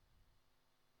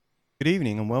Good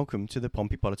evening and welcome to the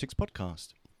Pompey Politics Podcast.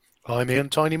 I'm Ian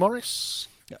Tiny Morris.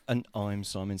 And I'm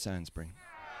Simon Sansbury.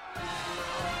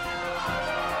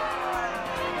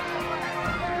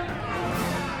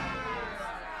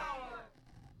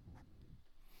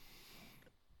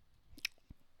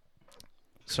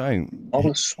 So,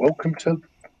 Morris, welcome to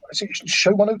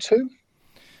show 102?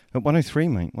 103,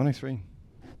 mate, 103.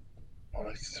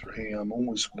 103, I'm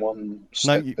always one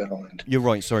step behind. You're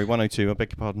right, sorry, 102, I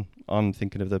beg your pardon. I'm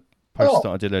thinking of the post that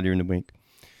I did earlier in the week.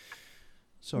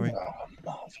 Sorry. Oh,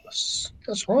 marvellous.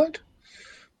 That's right.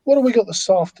 What have we got this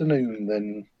afternoon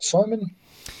then, Simon?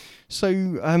 So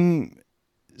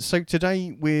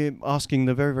today we're asking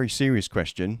the very, very serious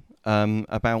question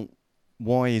about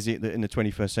why is it that in the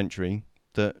 21st century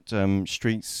that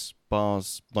streets,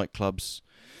 bars, nightclubs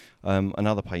and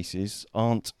other places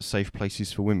aren't safe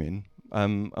places for women,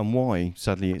 and why,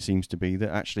 sadly, it seems to be that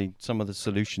actually some of the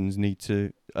solutions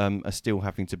are still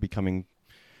having to becoming,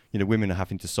 women are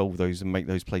having to solve those and make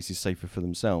those places safer for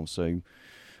themselves. So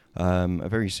a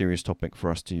very serious topic for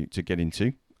us to get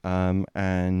into.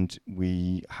 And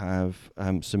we have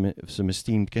some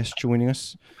esteemed guests joining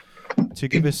us to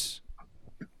give us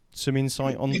some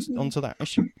insight onto that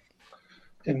issue.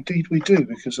 Indeed we do,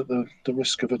 because at the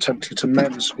risk of attempting to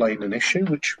mansplain an issue,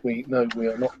 which we know we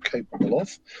are not capable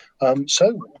of.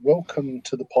 So welcome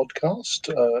to the podcast,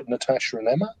 Natasha and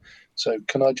Emma. So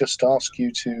can I just ask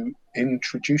you to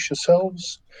introduce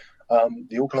yourselves,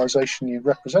 the organisation you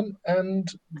represent,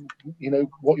 and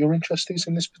what your interest is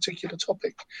in this particular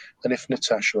topic. And if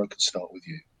Natasha, I could start with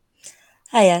you.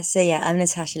 Hiya, I'm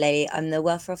Natasha Lely. I'm the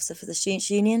welfare officer for the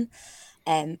Students' Union,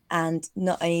 and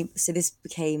not only this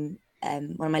became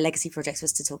one of my legacy projects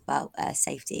was to talk about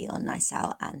safety on nights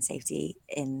out and safety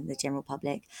in the general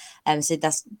public. So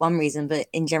that's one reason, but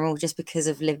in general, just because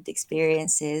of lived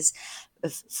experiences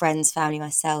of friends, family,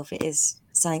 myself, it is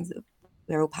something that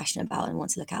we're all passionate about and want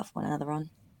to look out for one another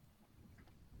on.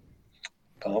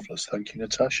 Marvellous, thank you,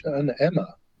 Natasha. And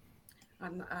Emma.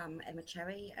 I'm Emma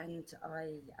Cherry, and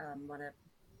I run a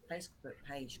Facebook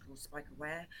page called Spike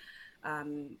Aware.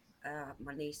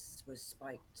 My niece was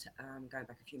spiked going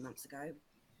back a few months ago,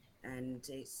 and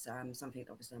it's something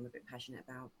that obviously I'm a bit passionate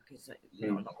about because not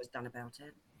a lot was done about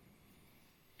it.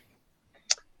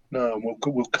 No,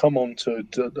 we'll come on to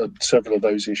several of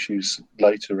those issues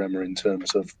later, Emma, in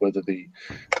terms of whether the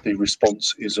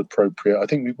response is appropriate. I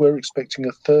think we were expecting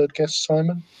a third guest,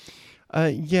 Simon.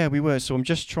 Yeah, we were. So I'm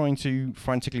just trying to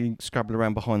frantically scrabble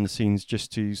around behind the scenes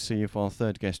just to see if our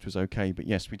third guest was okay. But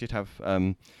yes, we did have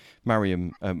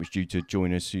Mariam was due to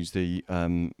join us, who's the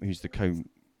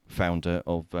co-founder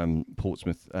of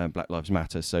Portsmouth Black Lives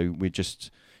Matter. So we're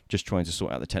just trying to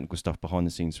sort out the technical stuff behind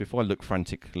the scenes. So if I look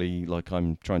frantically like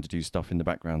I'm trying to do stuff in the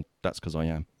background, that's because I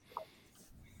am.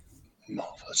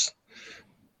 Marvellous.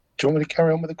 Do you want me to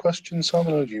carry on with the question,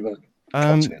 Simon, or do you want to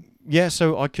cut in? Yeah,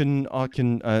 so I can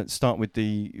start with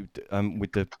the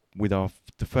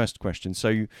first question. So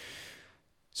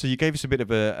you gave us a bit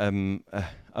of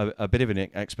a bit of an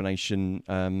explanation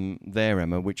there,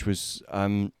 Emma, which was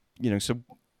so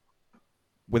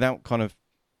without kind of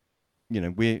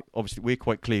we're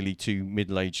quite clearly two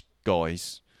middle-aged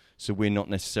guys, so we're not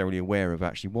necessarily aware of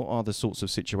actually what are the sorts of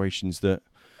situations that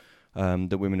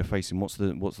women are facing. What's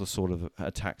the sort of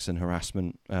attacks and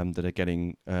harassment that are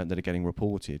getting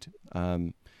reported?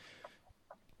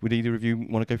 Would either of you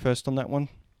want to go first on that one?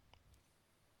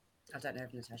 I don't know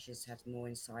if Natasha's had more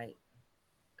insight.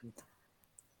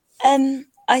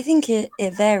 I think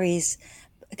it varies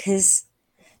because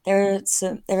there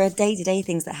are day-to-day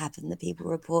things that happen that people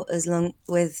report as long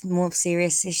with more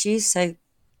serious issues. So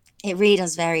it really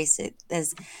does vary. So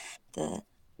there's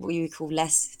what you would call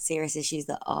less serious issues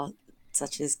that are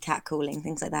such as catcalling,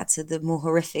 things like that, to the more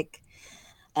horrific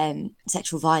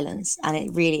sexual violence. And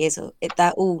it really is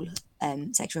that all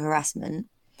sexual harassment,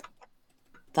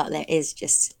 but there is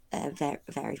just a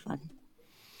varied one.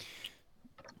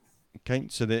 Okay,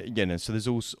 so so there's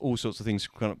all sorts of things,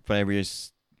 kind of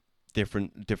various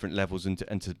different levels and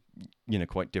to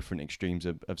quite different extremes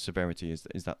of severity. Is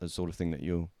that the sort of thing that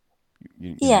you're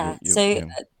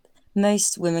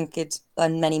most women could,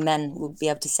 and many men will be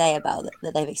able to say about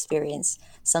that they've experienced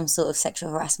some sort of sexual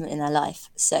harassment in their life.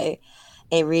 So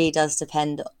it really does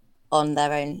depend on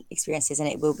their own experiences, and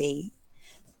it will be,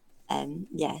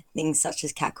 things such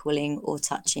as catcalling or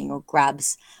touching or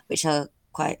grabs, which are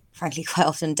quite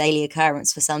often daily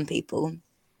occurrence for some people.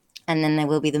 And then there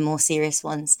will be the more serious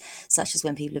ones, such as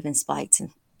when people have been spiked,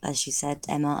 and as you said,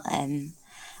 Emma,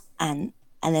 and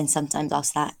then sometimes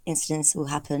after that, incidents will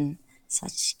happen,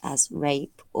 such as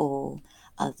rape or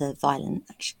other violent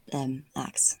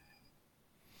acts.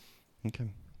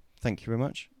 Okay, thank you very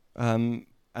much. And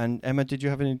Emma, did you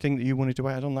have anything that you wanted to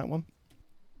add on that one?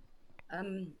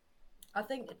 I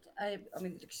think, I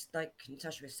mean, just like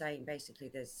Natasha was saying,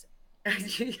 basically there's,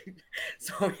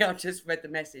 sorry, I've just read the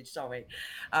message, sorry.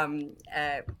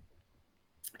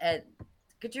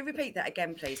 Could you repeat that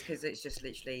again, please? Because it's just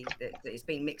literally, it's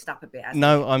been mixed up a bit.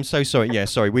 No, I'm so sorry. Yeah,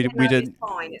 sorry. We didn't. It's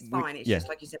fine. It's fine. It's yeah. just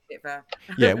like you said, a bit of a.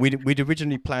 Yeah, we'd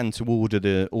originally planned to order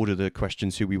the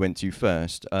questions who we went to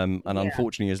first, and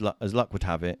unfortunately, as luck would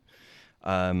have it,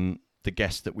 the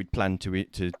guest that we'd planned to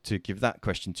give that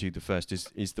question to the first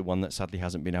is the one that sadly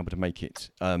hasn't been able to make it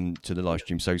to the live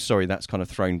stream. So sorry, that's kind of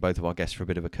thrown both of our guests for a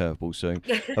bit of a curveball. So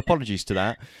apologies to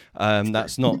that.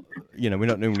 That's not, we're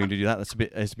not normally going to do that.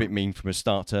 It's a bit mean from a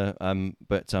starter.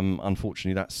 But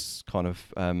unfortunately, that's kind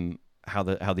of how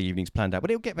the evening's planned out. But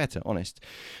it'll get better, honest.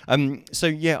 So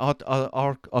yeah,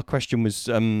 our question was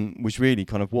really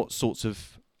kind of what sorts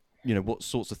of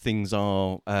things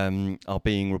are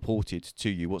being reported to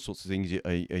you? What sorts of things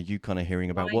are you kind of hearing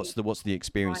about? What's the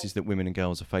experiences that women and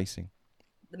girls are facing?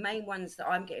 The main ones that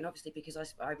I'm getting, obviously, because I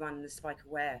run the Spike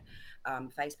Aware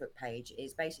Facebook page,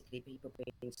 is basically people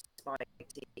being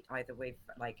spiked either with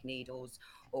like needles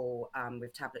or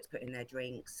with tablets put in their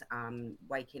drinks,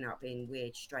 waking up in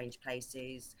weird, strange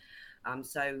places.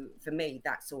 So for me,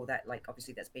 that's all that, like,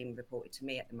 obviously that's being reported to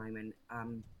me at the moment.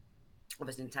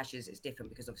 Obviously Natasha's is different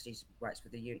because obviously she works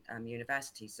with the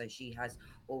university, so she has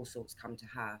all sorts come to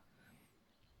her.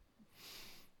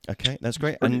 Okay, that's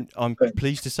great, and I'm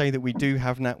pleased to say that we do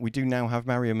now have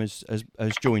Mariam as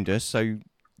joined us. So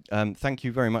thank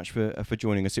you very much for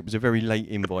joining us. It was a very late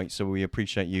invite, so we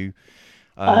appreciate you.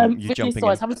 You jumping in. I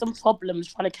was having some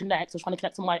problems trying to connect. I was trying to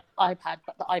connect to my iPad,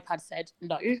 but the iPad said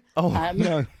no. Oh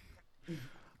no.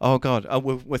 Oh God!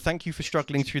 Well, thank you for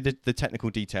struggling through the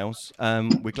technical details.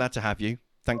 We're glad to have you.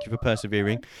 Thank you for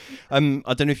persevering. I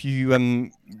don't know if you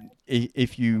wanted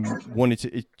to.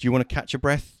 Do you want to catch a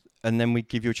breath and then we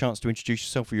give you a chance to introduce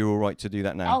yourself, or you're all right to do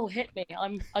that now? Oh, hit me!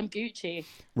 I'm Gucci.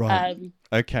 Right.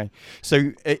 Okay.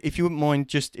 So if you wouldn't mind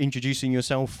just introducing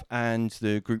yourself and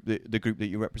the group that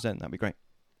you represent, that'd be great.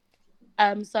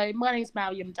 So my name's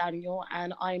Mariam Daniel,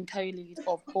 and I'm co-lead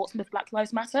of Portsmouth Black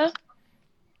Lives Matter.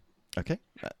 Okay,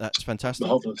 that's fantastic.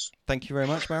 Marvelous. Thank you very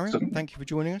much, Mariam. Thank you for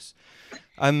joining us.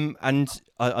 And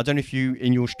I don't know if you,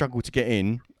 in your struggle to get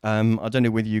in, I don't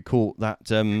know whether you caught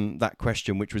that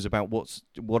question, which was about what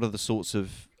are the sorts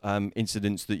of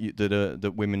incidents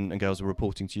that women and girls are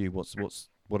reporting to you? What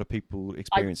are people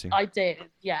experiencing? I did,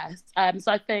 yes. So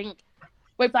I think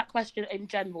with that question in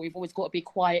general, we've always got to be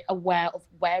quite aware of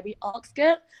where we ask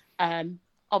it.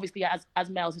 Obviously, as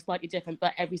males, it's slightly different,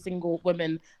 but every single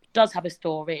woman does have a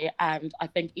story. And I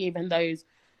think even those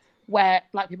where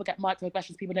Black people get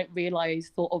microaggressions, people don't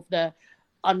realise sort of the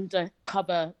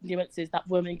undercover nuances that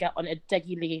women get on a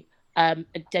daily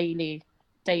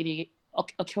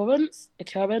occurrence.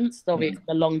 Sorry, it's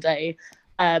a long day.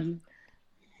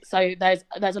 So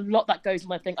there's a lot that goes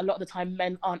on. I think a lot of the time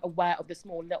men aren't aware of the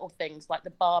small little things, like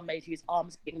the barmaid whose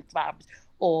arm's being grabbed,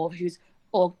 or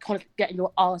kind of getting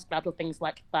your arse grabbed, or things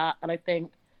like that. And I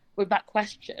think with that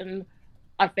question,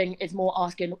 I think it's more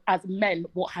asking as men,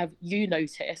 what have you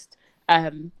noticed?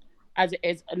 As it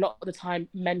is a lot of the time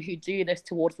men who do this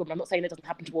towards women. I'm not saying it doesn't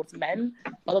happen towards men,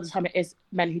 but a lot of the time it is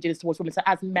men who do this towards women. So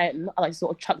as men, I like to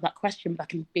sort of chuck that question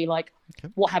back and be like, okay,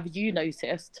 what have you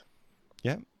noticed?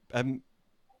 Yeah.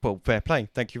 Well, fair play.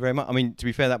 Thank you very much. I mean, to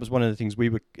be fair, that was one of the things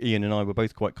Ian and I were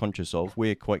both quite conscious of.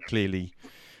 We're quite clearly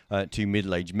two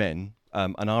middle-aged men.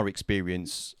 And our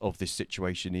experience of this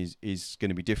situation is going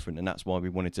to be different, and that's why we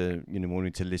wanted to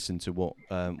listen to what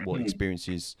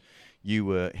experiences you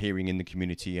were hearing in the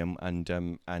community, and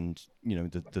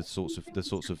the sorts of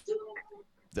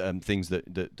things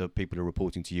that people are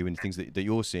reporting to you, and things that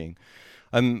you're seeing.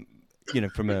 From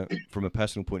a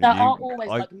personal point of view, there are always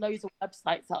like loads of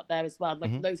websites out there as well,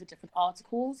 like loads of different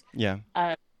articles. Yeah.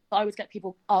 I always get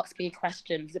people ask me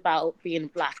questions about being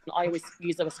Black, and I always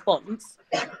use a response.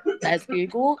 There's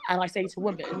Google, and I say to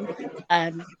women,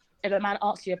 if a man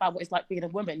asks you about what it's like being a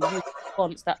woman, use a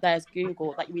response that there's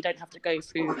Google, that we don't have to go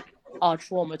through our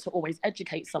trauma to always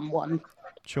educate someone.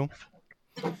 Sure.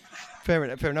 Fair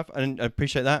enough, and I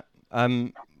appreciate that.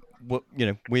 We're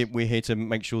here to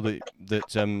make sure that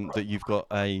you've got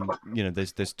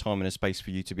there's time and a space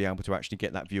for you to be able to actually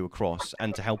get that view across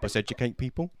and to help us educate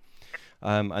people.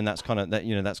 And that's kind of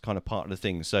part of the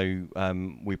thing. So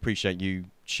we appreciate you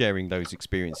sharing those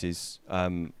experiences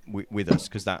with us,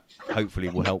 because that hopefully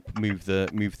will help move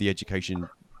the education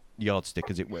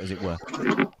yardstick, as it were.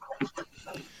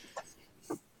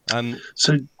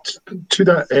 So to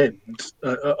that end,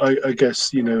 I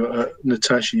guess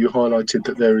Natasha, you highlighted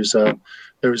that there is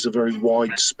there is a very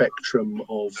wide spectrum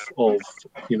of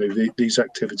these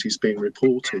activities being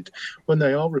reported. When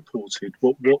they are reported,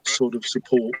 what sort of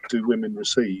support do women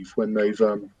receive when they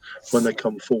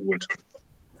come forward?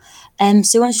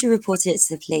 So once you report it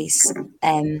to the police,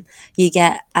 you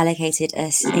get allocated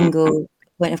a single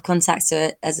point of contact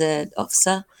as an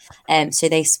officer. So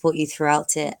they support you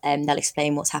throughout it. They'll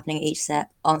explain what's happening at each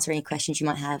step, answer any questions you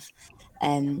might have.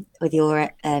 With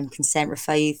your consent,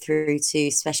 refer you through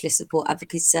to specialist support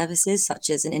advocacy services,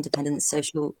 such as an independent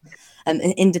sexual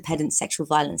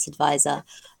violence advisor,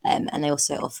 and they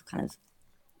also offer kind of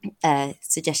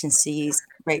suggestions to use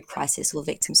rape crisis or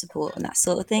victim support and that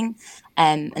sort of thing.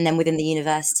 And then within the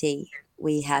university,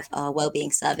 we have our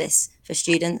wellbeing service for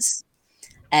students,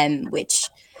 which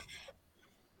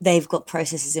they've got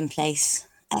processes in place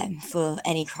for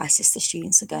any crisis the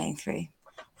students are going through.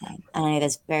 And I know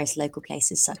there's various local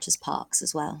places such as parks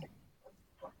as well.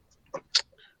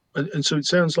 And so it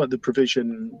sounds like the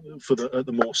provision for at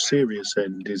the more serious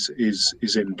end is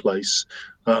in place.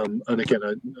 And again,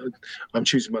 I'm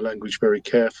choosing my language very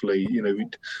carefully.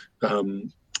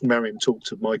 Mariam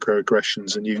talked of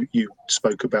microaggressions, and you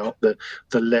spoke about the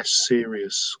less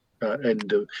serious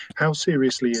end of. How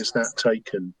seriously is that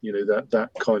taken? That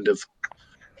kind of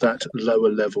that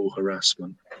lower level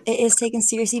harassment. It is taken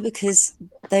seriously because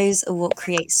those are what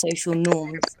create social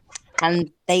norms,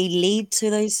 and they lead to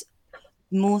those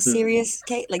more serious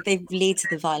they lead to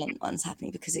the violent ones happening,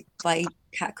 because by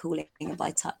catcalling and by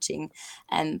touching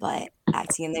and by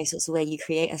acting in those sorts of ways, you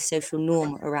create a social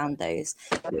norm around those,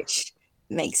 which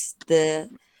makes the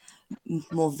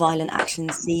more violent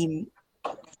actions seem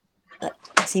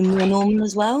more normal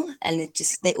as well, and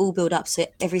they all build up, so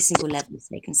every single level is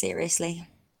taken seriously.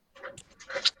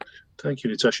 Thank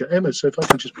you, Natasha. Emma, so if I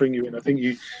can just bring you in, I think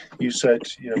you said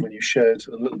when you shared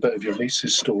a little bit of your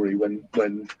niece's story when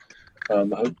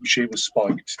she was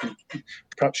spiked,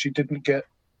 perhaps she didn't get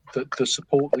the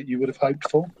support that you would have hoped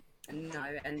for? No,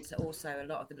 and also a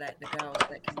lot of the girls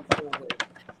that came forward,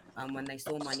 when they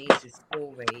saw my niece's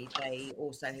story, they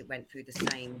also went through the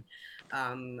same.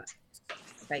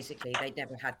 Basically, they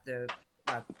never had the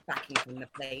backing from the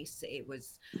police. It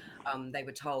was they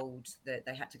were told that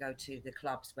they had to go to the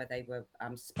clubs where they were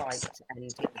spiked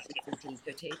and get the CCTV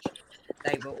footage.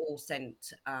 They were all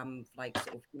sent to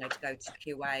go to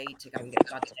QA to go and get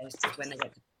blood tests. When they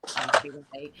went to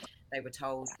QA, they were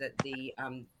told that the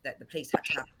police had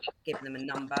to give them a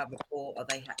number, report, or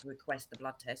they had to request the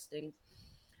blood testing.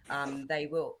 They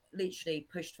were literally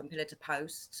pushed from pillar to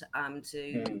post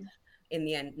in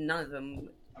the end, none of them,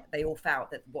 they all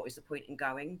felt that what was the point in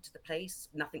going to the police?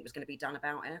 Nothing was going to be done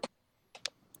about it.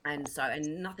 And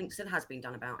nothing still has been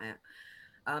done about it.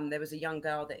 There was a young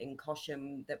girl that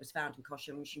was found in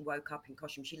Cosham. She woke up in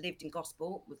Cosham. She lived in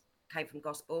Gosport, came from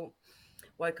Gosport,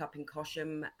 woke up in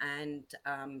Cosham and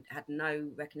had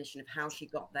no recognition of how she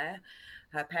got there.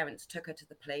 Her parents took her to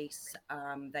the police.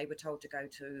 They were told to go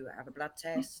to have a blood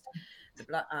test. The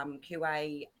blood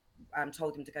QA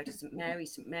told them to go to St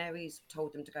Mary's. St Mary's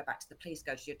told them to go back to the police,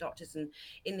 go to your doctors. And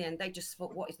in the end, they just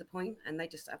thought, what is the point? And they've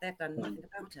done nothing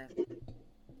about it.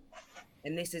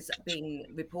 And this is being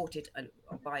reported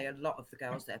by a lot of the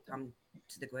girls that have come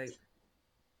to the group.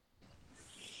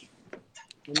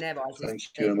 In their eyes, thank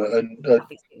you, Emma. And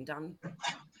nothing's getting done.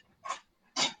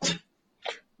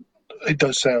 It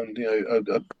does sound,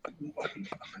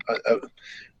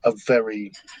 a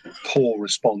very poor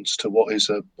response to what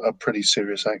is a pretty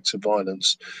serious act of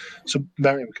violence. So,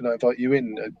 Mariam, can I invite you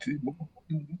in?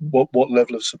 What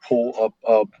level of support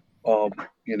are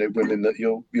women that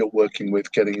you're working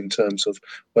with getting in terms of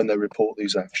when they report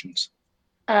these actions?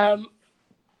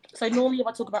 So normally, if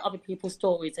I talk about other people's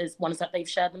stories, is ones that they've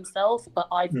shared themselves. But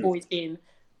I've always been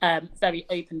very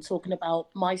open talking about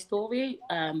my story.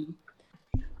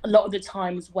 A lot of the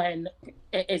times when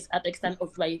it is at the extent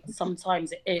of rape,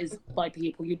 sometimes it is by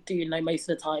people you do know most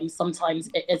of the time.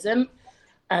 Sometimes it isn't.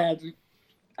 And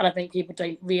I think people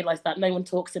don't realise that. No one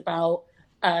talks about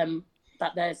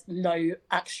that there's no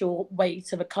actual way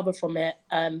to recover from it.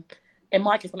 In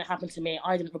my case, when it happened to me,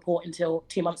 I didn't report until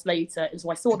 2 months later. And so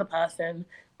I saw the person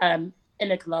in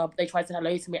a club. They tried to say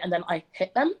hello to me, and then I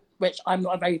hit them, which I'm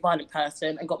not a very violent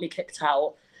person, and got me kicked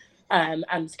out.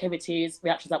 And security's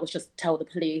reaction to that was just tell the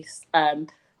police.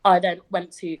 I then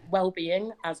went to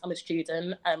wellbeing as I'm a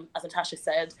student, as Natasha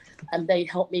said, and they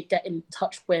helped me get in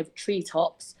touch with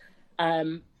Treetops.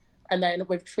 And then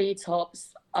with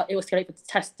Treetops, it was scary for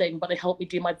testing, but they helped me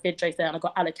do my videos there, and I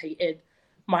got allocated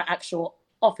my actual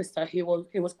officer, who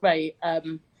was great. But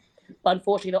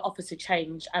unfortunately, the officer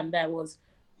changed, and there was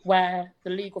where the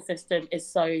legal system is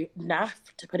so naff,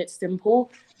 to put it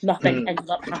simple, nothing ended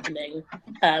up happening.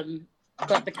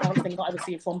 but the counselling that I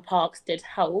received from Parks did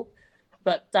help.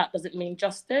 But that doesn't mean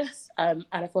justice. And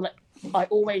I feel like if I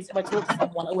talk to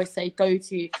someone, I always say go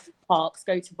to Parks,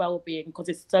 go to wellbeing, because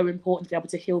it's so important to be able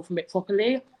to heal from it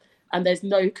properly. And there's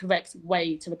no correct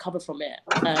way to recover from it.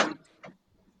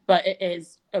 But it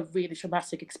is a really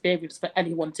traumatic experience for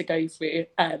anyone to go through.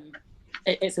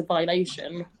 It's a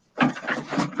violation.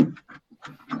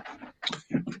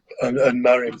 And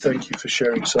Mariam, thank you for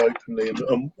sharing so openly.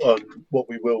 And what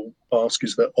we will ask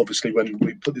is that obviously when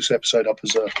we put this episode up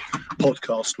as a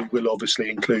podcast, we will obviously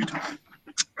include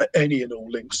any and all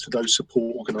links to those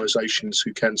support organisations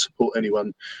who can support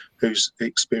anyone who's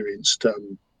experienced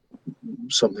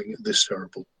something this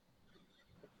terrible.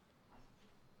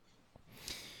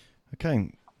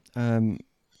 Okay,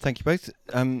 thank you both.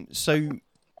 So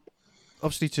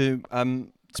obviously, to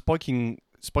spiking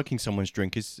someone's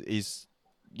drink is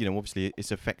obviously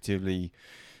it's effectively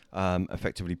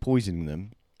poisoning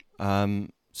them.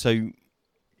 So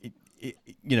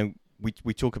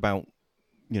we talk about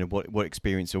what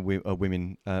experience are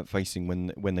women facing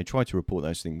when they try to report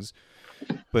those things.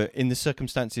 But in the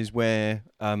circumstances where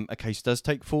a case does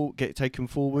get taken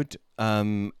forward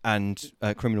and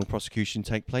criminal prosecution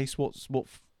take place, what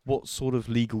sort of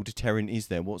legal deterrent is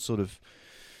there? What sort of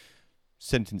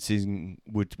sentencing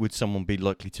would someone be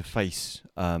likely to face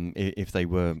if they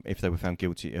were found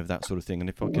guilty of that sort of thing? And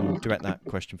if I can direct that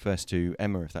question first to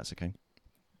Emma, if that's okay.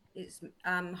 It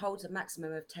holds a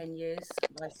maximum of 10 years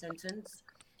life sentence.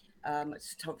 10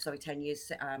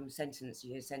 years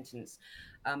sentence.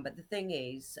 But the thing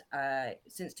is,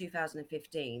 since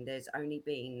 2015, there's only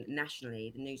been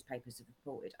nationally, the newspapers have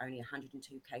reported only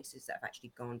 102 cases that have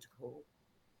actually gone to court.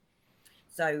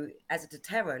 So as a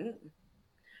deterrent,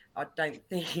 I don't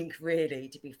think really,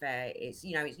 to be fair, it's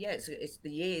the years,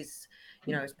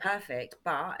 it's perfect,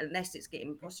 but unless it's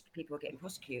people are getting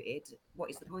prosecuted, what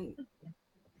is the point?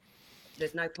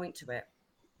 There's no point to it.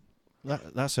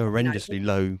 That's a horrendously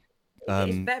low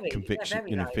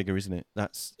conviction figure, isn't it?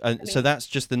 So that's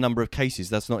just the number of cases.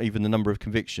 That's not even the number of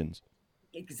convictions.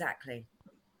 Exactly.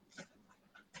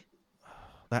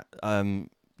 I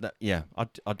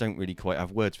don't really quite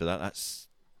have words for that. That's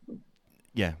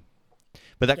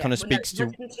but that kind of speaks to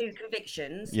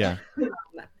convictions. Yeah.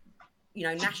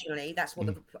 Nationally, that's what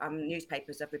the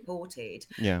newspapers have reported.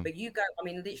 Yeah. But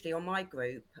literally on my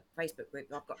group, Facebook group,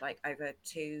 I've got like over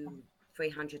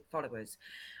 300 followers.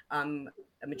 A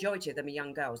majority of them are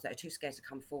young girls that are too scared to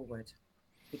come forward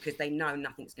because they know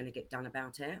nothing's going to get done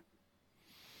about it.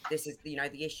 This is, the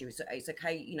issue. It's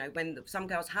okay, when some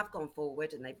girls have gone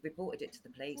forward and they've reported it to the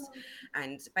police,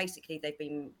 and basically they've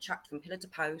been chucked from pillar to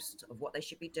post of what they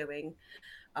should be doing.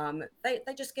 They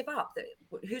just give up.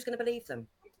 Who's going to believe them?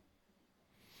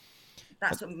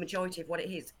 That's the majority of what it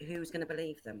is. Who's going to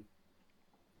believe them?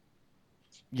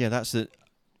 Yeah, that's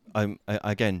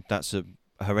again, that's a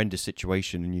horrendous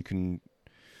situation, and you can,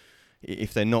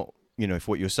 if they're not, if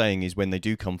what you're saying is when they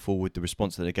do come forward, the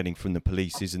response that they're getting from the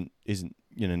police isn't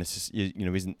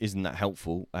that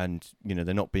helpful, and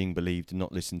they're not being believed and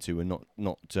not listened to and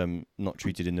not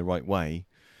treated in the right way.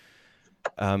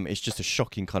 It's just a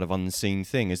shocking kind of unseen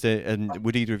thing. Is there? And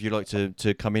would either of you like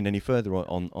to come in any further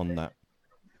on that?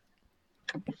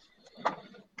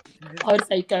 I would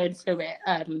say going through it,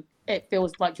 it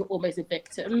feels like you're almost a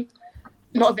victim.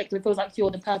 Not a victim, it feels like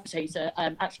you're the perpetrator.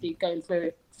 Actually going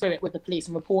through it with the police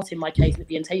and reporting my case and it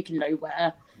being taken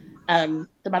nowhere. The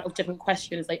amount of different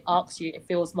questions they ask you, it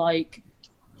feels like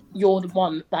you're the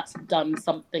one that's done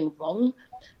something wrong.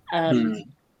 And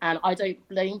I don't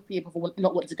blame people for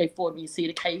not wanting to go forward when you see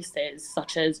the cases,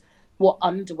 such as what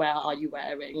underwear are you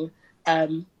wearing?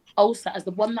 Also, as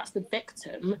the one that's the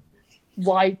victim,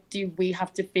 why do we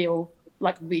have to feel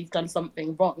like we've done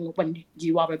something wrong when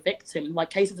you are a victim? Like,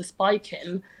 cases of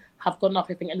spiking have gone up.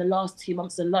 I think in the last 2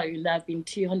 months alone, there have been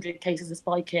 200 cases of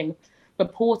spiking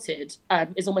reported.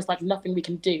 It's almost like nothing we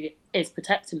can do is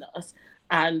protecting us.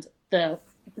 And the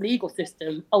legal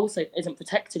system also isn't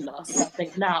protecting us. I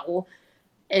think now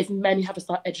is many have to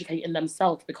start educating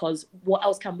themselves, because what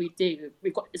else can we do?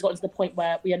 It's gotten to the point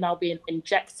where we are now being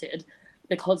injected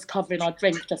because covering our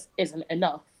drink just isn't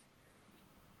enough.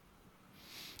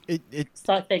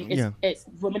 So I think it's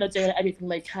women are doing everything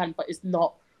they can, but it's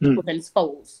not women's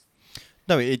faults.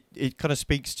 No, it kind of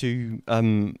speaks to,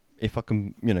 if I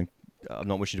can, I'm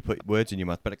not wishing to put words in your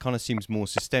mouth, but it kind of seems more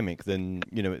systemic than,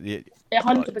 it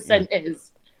 100%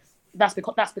 is. That's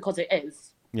because it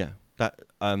is. Yeah, that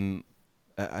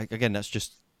again, that's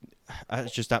just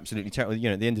absolutely terrible.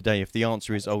 At the end of the day, if the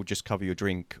answer is, oh, just cover your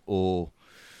drink, or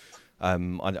I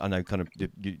know kind of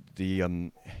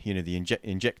the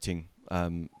injecting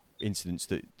incidents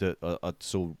that I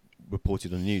saw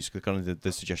reported on the news. Because kind of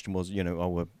the suggestion was,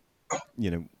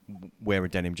 wear a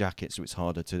denim jacket so it's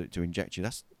harder to inject you.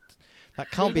 That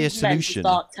can't be a solution.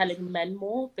 Start telling men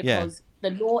more, because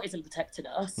the law isn't protecting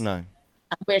us. No.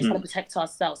 And we're trying to protect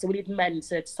ourselves. So we need men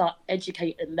to start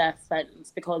educating their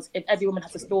friends, because if every woman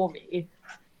has a story,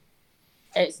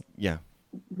 it's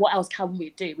what else can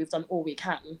we do? We've done all we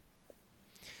can.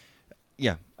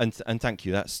 Yeah, and thank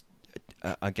you. That's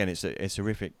again, it's a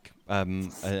horrific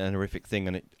an horrific thing,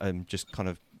 and it just kind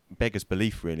of beggars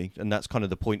belief, really. And that's kind of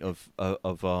the point of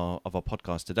our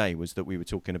podcast today, was that we were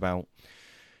talking about,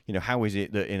 how is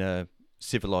it that in a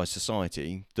civilized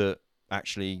society that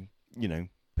actually,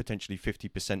 potentially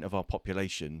 50% of our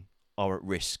population are at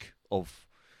risk of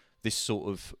this sort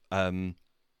of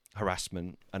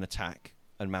harassment and attack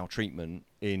and maltreatment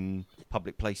in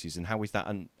public places, and how is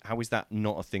that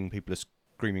not a thing people are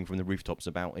screaming from the rooftops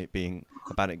about it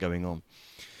going on?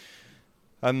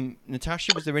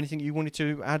 Natasha, was there anything you wanted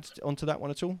to add onto that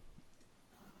one at all?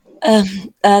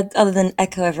 Other than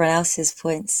echo everyone else's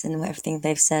points and everything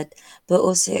they've said, but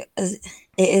also it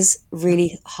is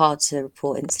really hard to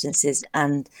report incidences,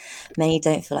 and many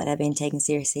don't feel like they're being taken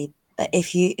seriously. But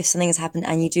if something has happened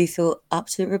and you do feel up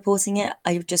to reporting it,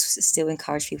 I would just still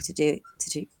encourage people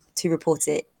to report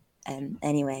it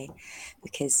anyway,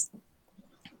 because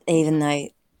even though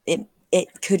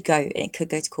it could go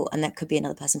to court, and there could be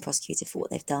another person prosecuted for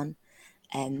what they've done.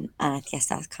 And I guess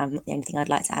that's kind of the only thing I'd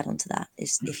like to add on to that,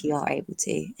 is if you are able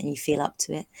to and you feel up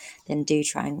to it, then do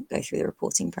try and go through the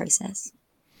reporting process.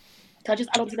 Can I just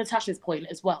add on to Natasha's point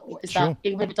as well? Is Sure. that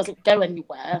even if it doesn't go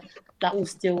anywhere, that will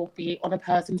still be on a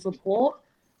person's report.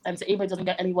 And so even if it doesn't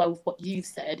go anywhere with what you've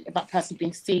said, if that person's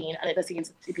being seen and it does seem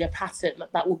to be a pattern,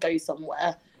 that will go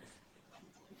somewhere.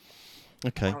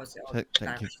 Okay. I was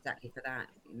exactly for that.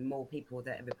 The more people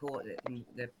that report it,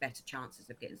 the better chances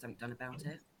of getting something done about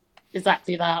it.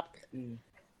 Exactly that.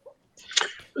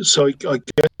 So I guess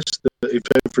that if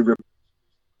every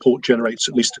report generates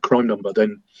at least a crime number,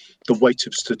 then the weight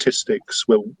of statistics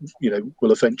will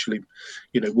eventually,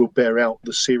 will bear out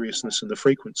the seriousness and the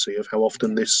frequency of how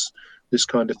often this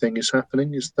kind of thing is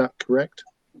happening. Is that correct?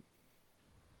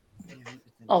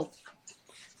 Oh.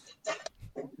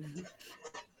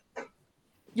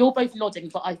 You're both nodding,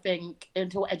 but I think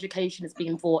until education is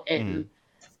being brought in,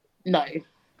 no.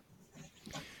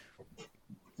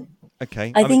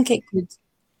 Okay. I think it could.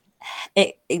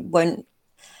 It won't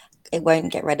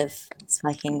get rid of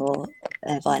spiking or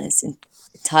violence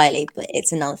entirely, but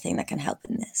it's another thing that can help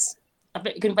in this. I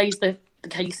think it can raise the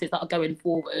cases that are going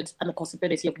forward and the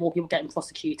possibility of more people getting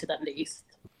prosecuted at least.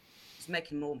 It's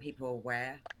making more people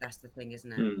aware. That's the thing,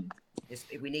 isn't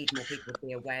it? We need more people to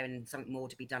be aware and something more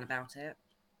to be done about it.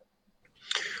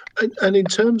 And in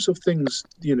terms of things,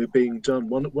 being done,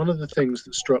 one of the things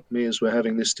that struck me as we're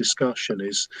having this discussion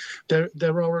is there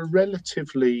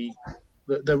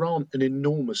aren't an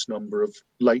enormous number of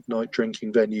late night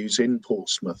drinking venues in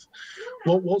Portsmouth.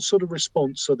 What sort of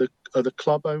response are the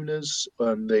club owners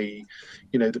and the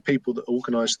people that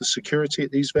organise the security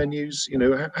at these venues?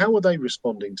 How are they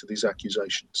responding to these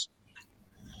accusations?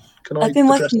 I've been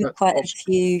working with quite a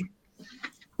few.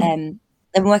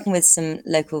 I've been working with some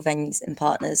local venues and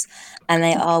partners, and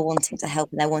they are wanting to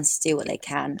help, and they want to do what they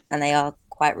can, and they are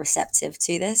quite receptive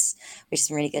to this, which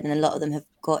is really good. And a lot of them have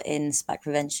got in spike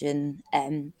prevention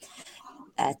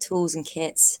tools and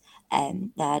kits,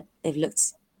 that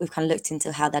we've kind of looked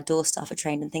into how their door staff are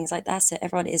trained and things like that. So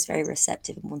everyone is very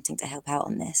receptive and wanting to help out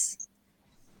on this.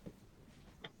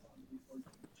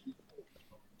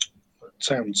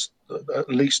 Sounds at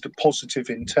least a positive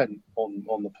intent on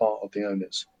the part of the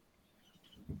owners.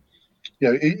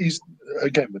 It is,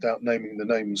 again, without naming the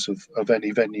names of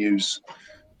any venues,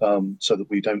 so that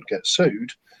we don't get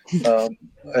sued.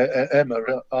 Emma,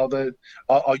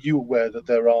 are you aware that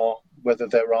whether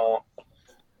there are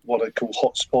what I call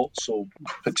hotspots or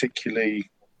particularly,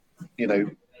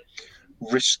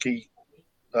 risky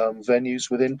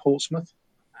venues within Portsmouth?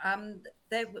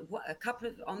 There were a couple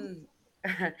of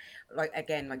like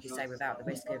you say, without the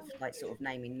risk of sort of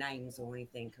naming names or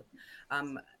anything.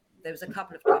 There was a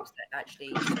couple of clubs that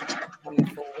actually coming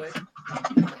forward,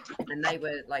 and they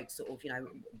were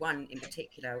one in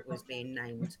particular was being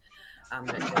named.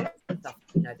 The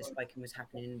spiking was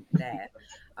happening there.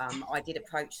 I did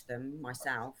approach them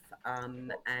myself,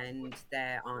 and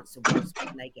their answer was,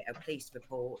 when they get a police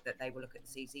report, that they will look at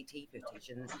the CCTV footage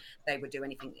and they would do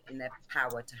anything in their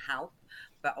power to help.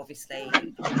 But obviously,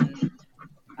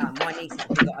 my niece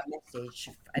actually got a message,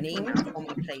 an email from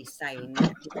the police saying,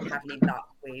 "Did you have any luck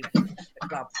with the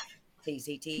club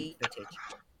CCTV footage?"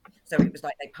 So it was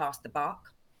like they passed the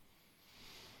buck.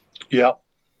 Yeah.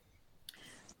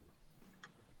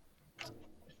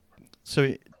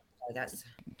 So that's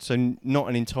not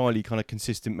an entirely kind of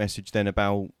consistent message then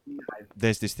about no.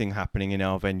 there's this thing happening in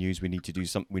our venues. We need to do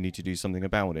something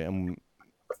about it, and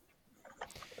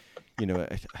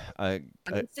I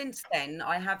mean, since then,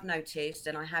 I have noticed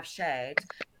and I have shared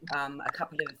a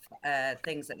couple of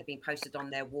things that have been posted on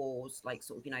their walls, like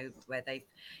sort of, where they've,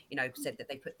 said that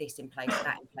they put this in place,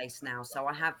 that in place now. So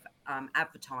I have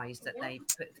advertised that they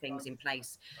put things in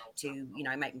place to,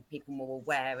 make people more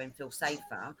aware and feel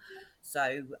safer.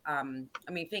 So, I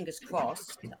mean, fingers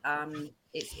crossed,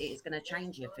 it's going to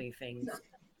change a few things,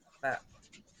 but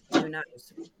who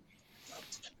knows?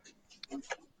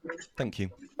 Thank you.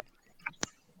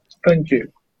 Thank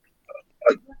you.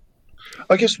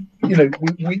 I guess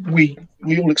we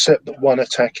all accept that one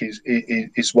attack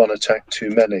is one attack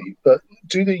too many. But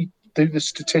do the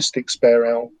statistics bear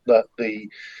out that the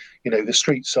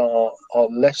streets are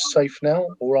less safe now,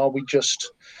 or are we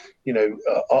just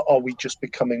are we just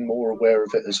becoming more aware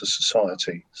of it as a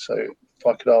society? So if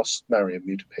I could ask Mariam,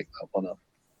 you to pick that one up.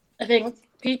 I think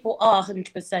people are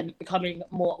 100% becoming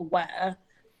more aware,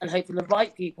 and hopefully the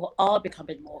right people are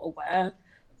becoming more aware.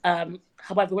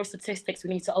 However, with statistics,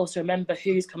 we need to also remember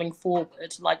who's coming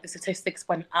forward. Like the statistics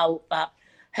went out that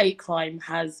hate crime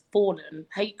has fallen.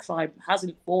 Hate crime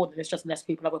hasn't fallen, it's just less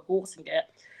people are reporting it.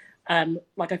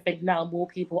 Like I think now more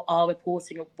people are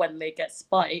reporting it when they get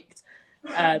spiked.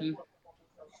 I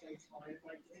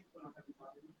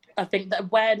think that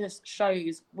awareness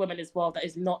shows women as well that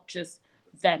it's not just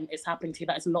them it's happening to,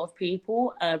 that it's a lot of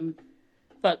people.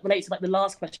 But related to like the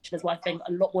last question as well, I think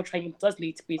a lot more training does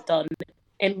need to be done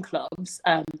in clubs,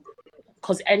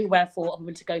 because anywhere for a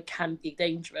woman to go can be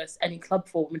dangerous. Any club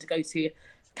for a woman to go to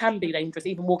can be dangerous.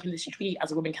 Even walking the street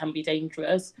as a woman can be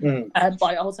dangerous. But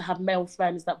I also have male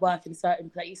friends that work in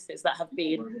certain places that have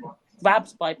been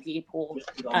grabbed by people,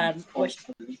 which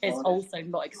is also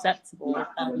not acceptable.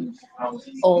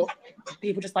 Or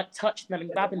people just like touching them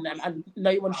and grabbing them, and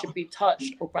no one should be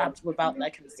touched or grabbed without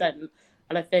their consent.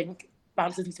 And I think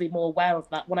bouncers need to be more aware of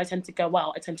that. When I tend to go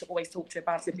out, I tend to always talk to a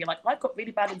bouncer and be like, I've got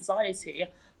really bad anxiety.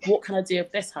 What can I do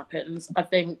if this happens? I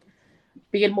think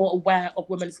being more aware of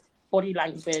women's body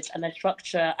language and their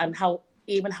structure, and how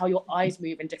your eyes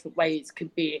move in different ways,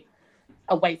 could be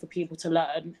a way for people to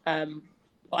learn.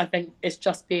 But I think it's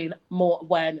just being more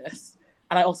awareness.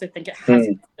 And I also think it has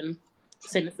been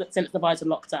since the rise of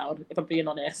lockdown, if I'm being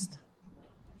honest.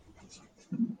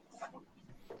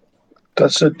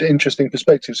 That's an interesting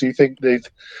perspective. So you think the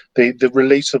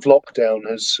release of lockdown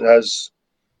has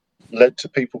led to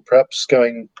people perhaps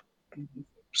going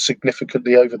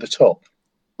significantly over the top?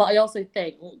 But I also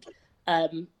think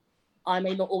I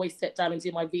may not always sit down and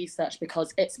do my research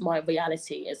because it's my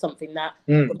reality. It's something that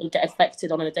women get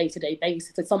affected on a day-to-day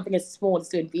basis. It's something as small as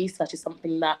doing research is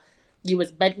something that you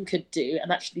as men could do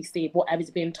and actually see whatever is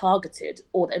being targeted,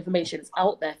 or the information is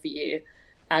out there for you,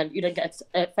 and you don't get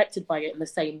affected by it in the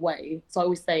same way. So I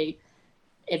always say,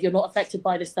 if you're not affected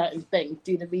by this certain thing,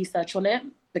 do the research on it,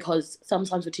 because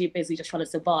sometimes we're too busy just trying to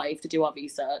survive to do our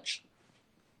research.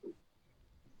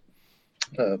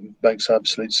 Makes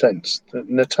absolute sense.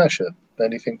 Natasha,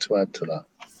 anything to add to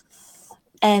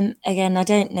that? Again, I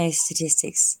don't know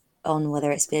statistics on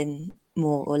whether it's been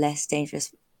more or less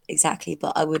dangerous exactly,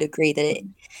 but I would agree that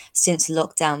since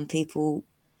lockdown, people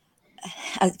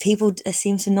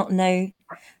seem to not know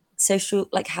social,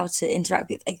 like how to interact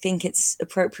with. I think it's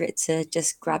appropriate to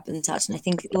just grab and touch, and I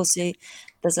think also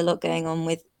there's a lot going on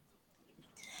with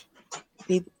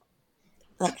people.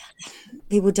 Like,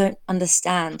 people don't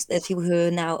understand. There's people who are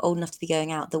now old enough to be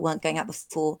going out that weren't going out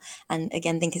before, and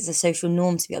again think it's a social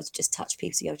norm to be able to just touch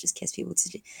people, to be able to just kiss people,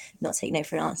 to not take no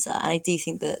for an answer. And I do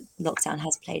think that lockdown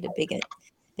has played a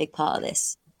big part of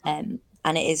this, and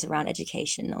it is around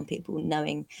education on people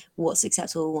knowing what's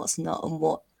acceptable, what's not, and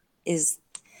what is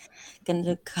going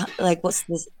to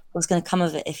what's going to come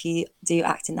of it if you do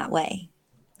act in that way,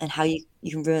 and how you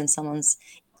can ruin someone's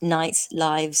nights,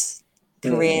 lives,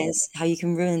 careers, how you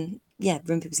can ruin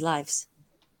people's lives.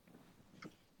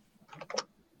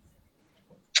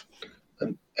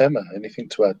 And Emma, anything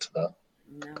to add to that?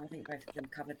 No, I think both of them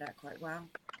covered that quite well.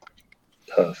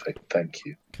 Perfect, thank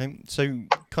you. Okay, so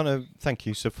thank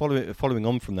you. So following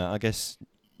on from that, I guess,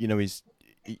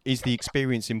 is the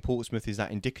experience in Portsmouth, is that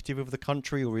indicative of the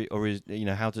country, or is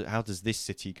how does this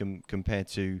city compare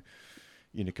to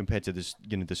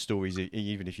the stories,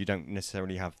 even if you don't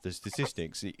necessarily have the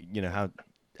statistics,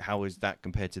 how is that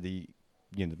compared to the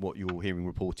what you're hearing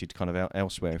reported kind of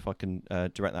elsewhere? If I can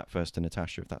direct that first to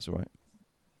Natasha, if that's all right.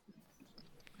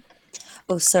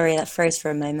 Oh, sorry, that froze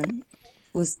for a moment.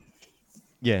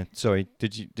 Yeah, sorry.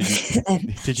 Did you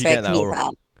get that? All right.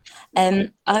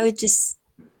 I would just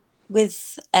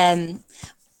with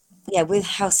with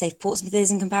how safe Portsmouth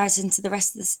is in comparison to the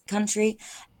rest of the country,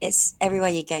 it's everywhere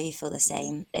you go, you feel the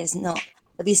same. It's not,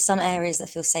 there'll be some areas that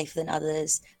feel safer than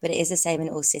others, but it is the same in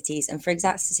all cities. And for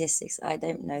exact statistics, I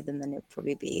don't know them, and it'll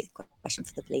probably be a question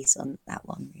for the police on that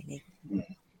one, really.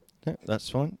 Yeah, that's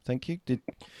fine. Thank you. Did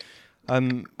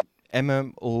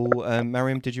Emma or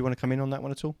Mariam, did you want to come in on that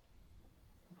one at all?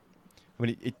 I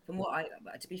mean, From what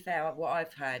to be fair, what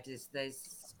I've heard is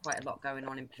there's quite a lot going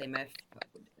on in Plymouth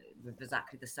with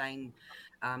exactly the same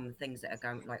things that are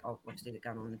going, like obviously that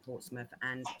are going on in Portsmouth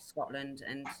and Scotland,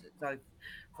 and so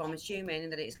I'm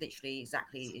assuming that it's literally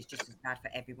exactly, it's just as bad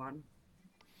for everyone.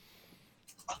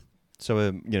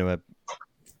 So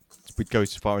we'd go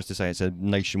as far as to say it's a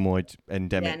nationwide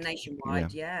endemic. Yeah,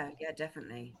 nationwide. Yeah,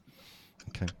 definitely.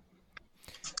 Okay.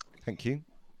 Thank you.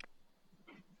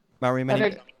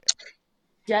 Mariam,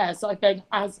 yeah, so I think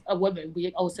as a woman,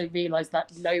 we also realise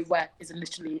that nowhere is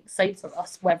initially safe for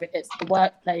us, whether it's the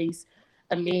workplace,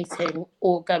 a meeting,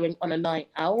 or going on a night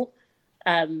out.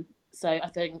 So I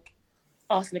think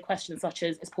asking a question such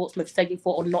as, is Portsmouth safe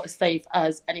or not as safe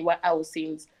as anywhere else,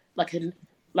 seems like an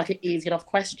easy enough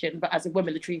question. But as a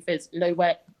woman, the truth is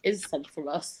nowhere is safe for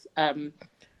us.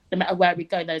 No matter where we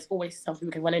go, there's always something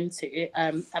we can run into,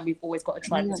 and we've always got to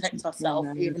try and protect ourselves,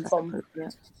 even from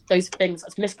those things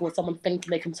as minuscule as someone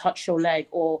thinking they can touch your leg.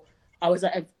 Or I was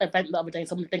at an event the other day,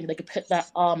 someone thinking they could put their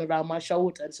arm around my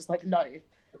shoulder. It's just like, no.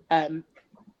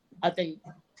 I think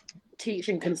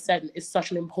teaching consent is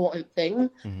such an important thing.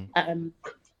 Mm-hmm.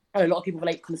 A lot of people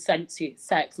relate consent to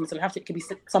sex, and so it could be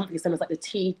something as simple as like the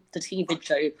TV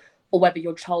show, or whether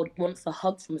your child wants a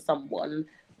hug from someone.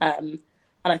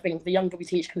 And I think the younger we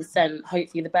teach consent,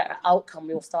 hopefully the better outcome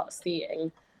we'll start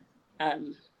seeing.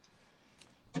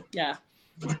 Yeah.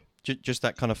 Just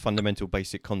that kind of fundamental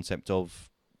basic concept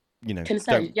of,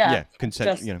 consent.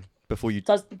 Consent. Just, before you.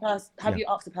 Have you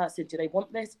asked the person, do they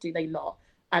want this? Do they not?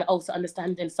 And also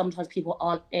understanding sometimes people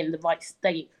aren't in the right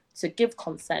state to give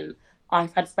consent.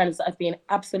 I've had friends that have been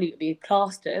absolutely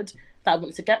plastered that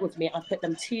want to get with me. I put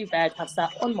them to bed, have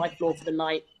sat on my floor for the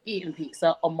night, eating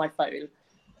pizza on my phone.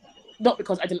 Not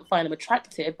because I didn't find them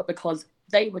attractive, but because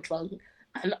they were drunk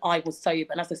and I was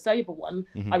sober. And as a sober one,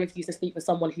 I refuse to sleep with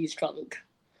someone who's drunk.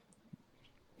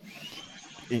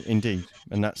 Indeed,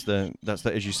 and that's the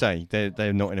as you say,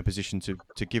 they're not in a position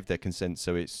to give their consent.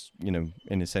 So it's in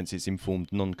a sense it's informed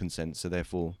non-consent. So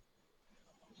therefore,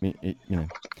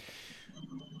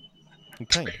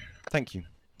 Okay, thank you.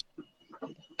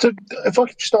 So if I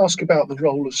could just ask about the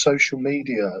role of social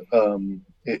media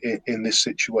in this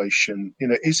situation,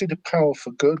 is it a power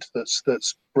for good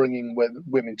that's bringing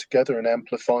women together and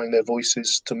amplifying their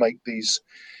voices to make these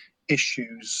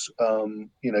issues,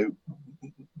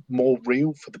 more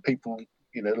real for the people,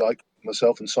 like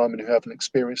myself and Simon who haven't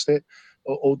experienced it,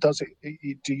 or does it?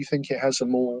 Do you think it has a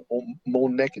more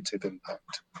negative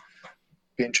impact?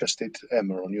 Be interested,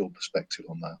 Emma, on your perspective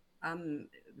on that.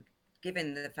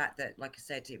 Given the fact that, like I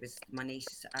said, it was my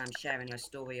niece sharing her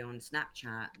story on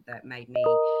Snapchat that made me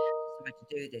decide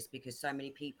to do this, because so many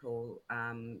people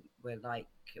were like,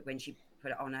 when she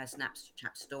put it on her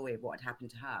Snapchat story of what had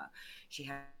happened to her, she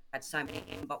had so many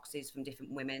inboxes from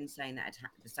different women saying that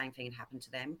the same thing had happened to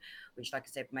them, which, like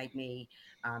I said, made me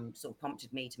sort of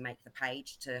prompted me to make the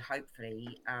page to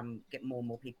hopefully get more and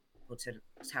more people to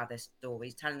tell their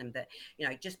stories, telling them that,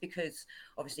 just because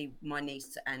obviously my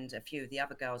niece and a few of the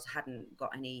other girls hadn't got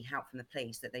any help from the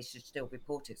police, that they should still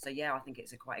report it. So yeah, I think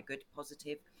it's quite a good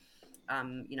positive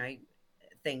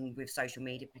thing with social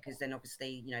media, because then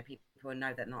obviously people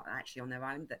know they're not actually on their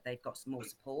own, that they've got some more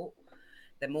support.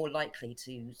 They're more likely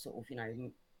to sort of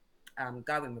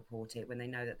go and report it when they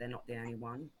know that they're not the only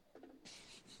one.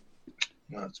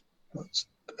 That's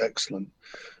excellent.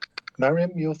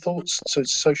 Mariam, your thoughts? So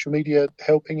is social media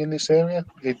helping in this area?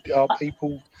 Are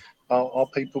people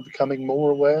becoming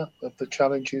more aware of the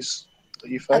challenges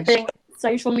that you face? I think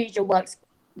social media works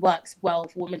well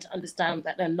for women to understand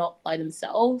that they're not by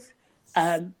themselves.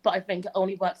 But I think it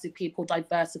only works if people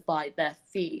diversify their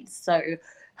feeds. So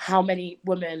how many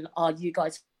women are you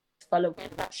guys following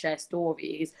that share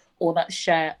stories or that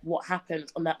share what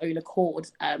happened on their own accord,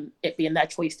 it being their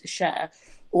choice to share?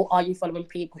 Or are you following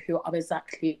people who are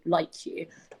exactly like you?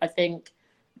 I think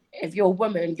if you're a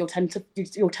woman, you'll tend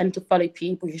to follow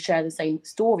people who share the same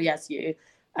story as you.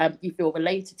 You feel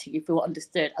related to, you feel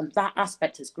understood, and that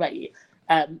aspect is great.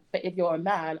 But if you're a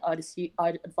man,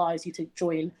 I'd advise you to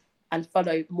join and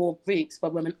follow more groups where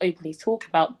women openly talk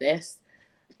about this,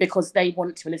 because they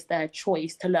want to, and it's their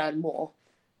choice to learn more.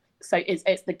 So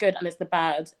it's the good and it's the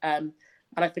bad. And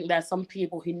I think there's some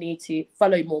people who need to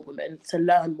follow more women to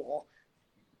learn more.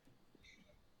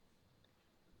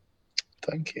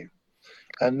 Thank you.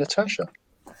 And Natasha?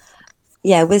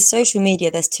 Yeah, with social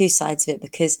media, there's two sides of it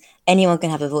because anyone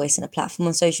can have a voice and a platform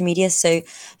on social media. So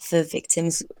for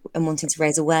victims and wanting to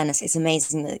raise awareness, it's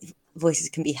amazing that voices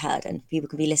can be heard and people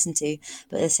can be listened to.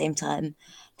 But at the same time,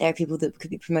 there are people that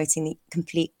could be promoting the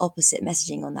complete opposite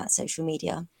messaging on that social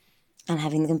media and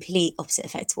having the complete opposite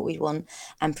effect of what we want,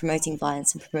 and promoting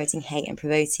violence and promoting hate and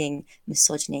promoting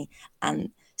misogyny.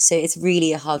 And so it's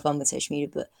really a hard one with social media,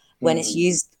 but when it's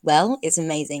used well, it's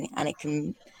amazing, and it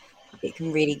can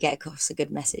really get across a good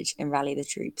message and rally the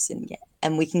troops,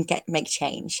 and we can make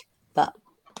change. But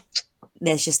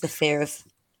there's just the fear of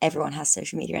everyone has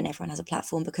social media and everyone has a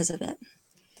platform because of it.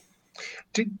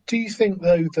 Do you think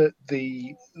though that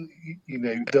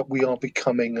that we are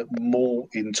becoming more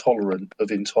intolerant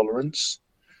of intolerance?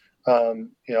 I've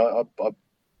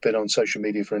been on social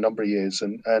media for a number of years,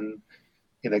 and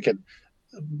again,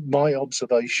 my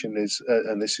observation is,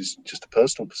 and this is just a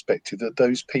personal perspective, that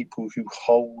those people who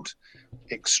hold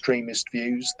extremist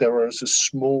views, there is a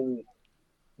small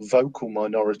vocal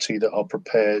minority that are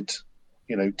prepared,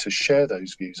 to share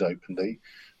those views openly.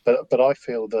 But I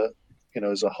feel that,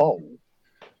 as a whole,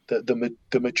 that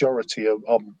the majority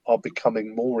are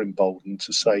becoming more emboldened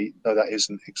to say, no, that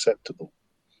isn't acceptable.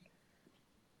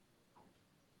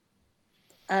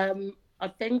 I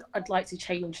think I'd like to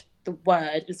change the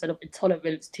word instead of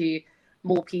intolerance to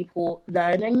more people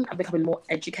learning and becoming more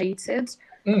educated.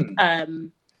 I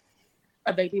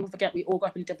think people forget we all grow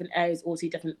up in different areas, all see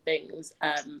different things,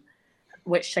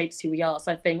 which shapes who we are.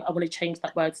 So I think I want to change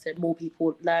that word to more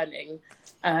people learning.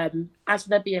 As for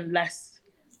there being less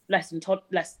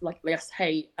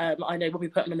hate, I know when we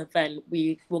put on an event,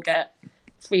 we will get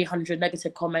 300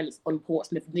 negative comments on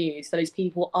Portsmouth News. So those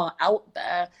people are out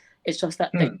there. It's just that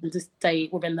they can just stay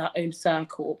within their own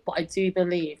circle. But I do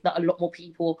believe that a lot more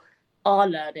people are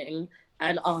learning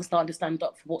and are starting to stand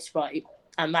up for what's right.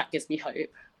 And that gives me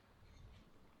hope.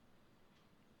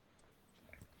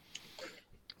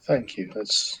 Thank you.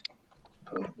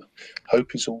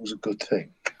 Hope is always a good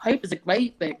thing. Hope is a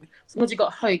great thing. As long as you've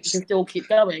got hope, you can still keep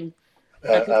going.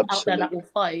 People out there that will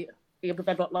fight, people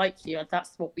that don't like you, and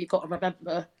that's what we've got to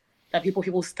remember. There are people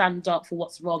who will stand up for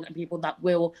what's wrong, and people that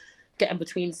will get in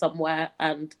between somewhere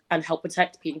and help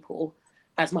protect people.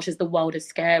 As much as the world is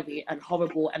scary and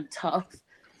horrible and tough,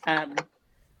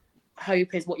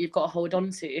 hope is what you've got to hold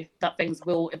on to, that things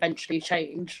will eventually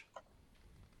change.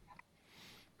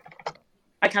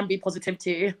 I can be positive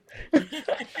too.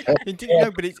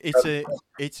 No, but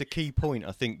it's a key point.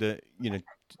 I think that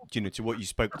to what you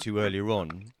spoke to earlier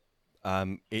on,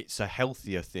 it's a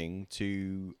healthier thing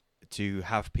to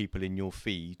have people in your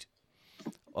feed,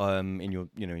 in your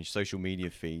your social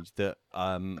media feed that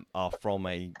are from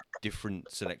a different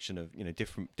selection of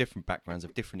different backgrounds,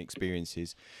 of different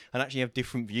experiences, and actually have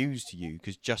different views to you.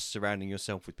 Because just surrounding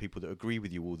yourself with people that agree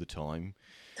with you all the time,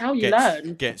 how you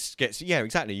learn gets yeah,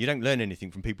 exactly. You don't learn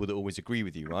anything from people that always agree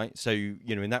with you, right? So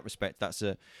in that respect, that's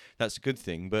a good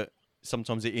thing. But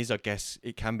sometimes it is, I guess,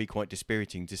 it can be quite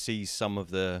dispiriting to see some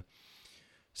of the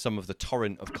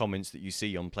torrent of comments that you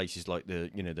see on places like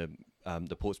the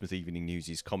Portsmouth Evening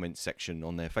News' comments section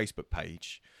on their Facebook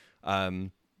page.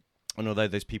 And although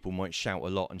those people might shout a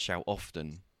lot and shout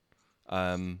often,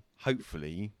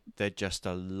 hopefully they're just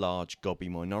a large gobby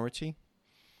minority.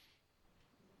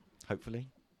 Hopefully.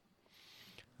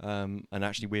 And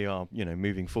actually we are,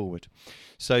 moving forward.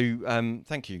 So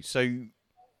thank you. So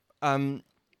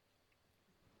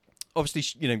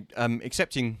obviously,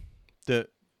 accepting that,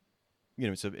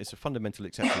 it's a fundamental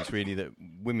acceptance really that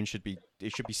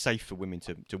it should be safe for women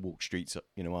to walk streets,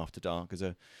 after dark. As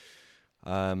a,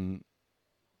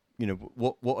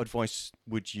 what advice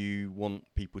would you want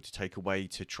people to take away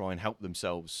to try and help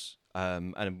themselves?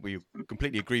 And we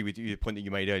completely agree with you, the point that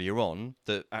you made earlier on,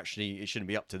 that actually it shouldn't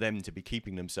be up to them to be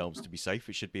keeping themselves to be safe.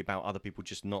 It should be about other people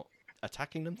just not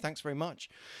attacking them. Thanks very much.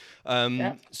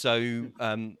 So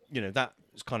that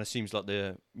kind of seems like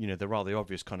the rather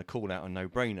obvious kind of call out and no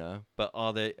brainer. But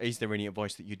is there any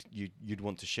advice that you'd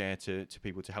want to share to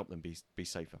people to help them be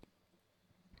safer?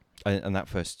 And that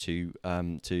first to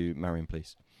Marion,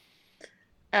 please.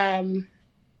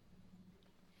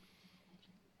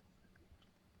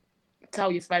 Tell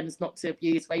your friends not to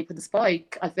abuse, rape, and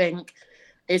spike. I think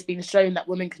it's been shown that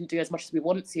women can do as much as we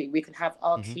want to. We can have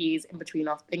our keys in between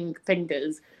our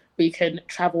fingers. We can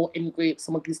travel in groups.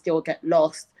 Someone can still get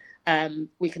lost.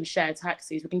 We can share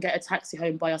taxis. We can get a taxi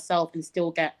home by ourselves and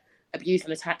still get abused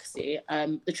in a taxi.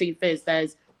 The truth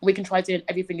is, we can try doing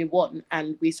everything we want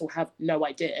and we still have no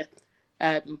idea.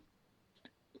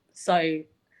 So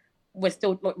we've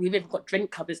even got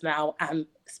drink covers now, and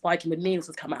spiking with needles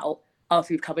has come out.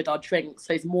 after we've covered our drinks.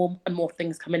 So there's more and more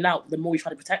things coming out, the more we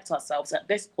try to protect ourselves. At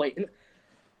this point,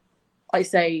 I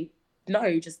say,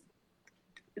 no, just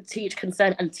teach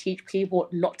consent and teach people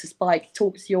not to spike.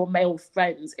 Talk to your male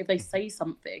friends. If they say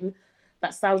something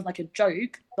that sounds like a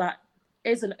joke, that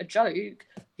isn't a joke,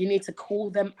 you need to call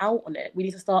them out on it. We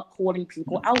need to start calling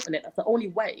people out on it. That's the only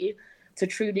way to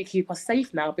truly keep us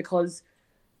safe now, because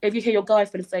if you hear your guy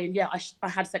friend saying, yeah, I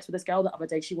had sex with this girl the other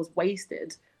day, she was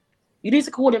wasted, you need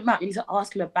to call him out. You need to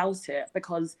ask him about it,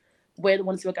 because we're the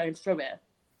ones who are going through it.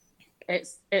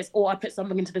 It's oh, I put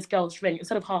something into this girl's drink.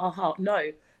 Instead of ha ha ha,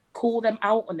 no, call them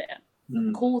out on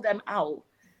it. Call them out,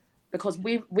 because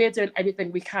we're doing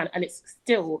everything we can, and it's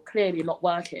still clearly not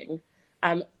working.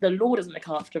 And the law doesn't look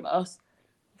after us,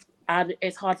 and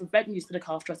it's hard for venues to look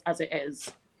after us as it is.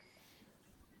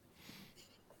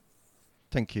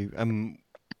 Thank you.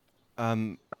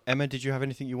 Emma, did you have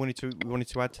anything you wanted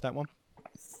to add to that one?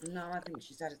 No, I think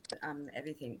she's added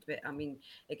everything. But I mean,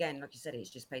 again, like you said, it's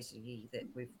just basically that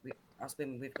us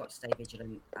women, we've got to stay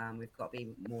vigilant. We've got to be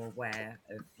more aware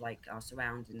of like our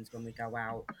surroundings when we go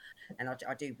out. And I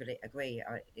do agree.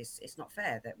 It's not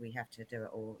fair that we have to do it,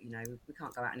 or you know, we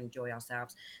can't go out and enjoy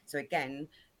ourselves. So again,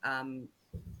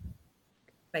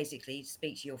 basically,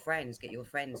 speak to your friends, get your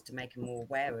friends to make them more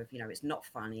aware of. You know, it's not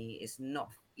funny. It's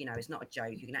not. You know, it's not a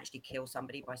joke. You can actually kill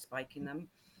somebody by spiking them.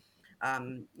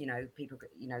 You know, people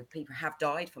have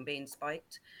died from being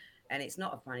spiked, and it's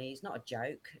not it's not a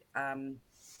joke.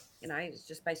 You know, it's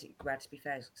just basically, glad to be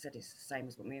fair, said it's the same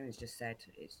as what Miriam's just said.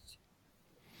 It's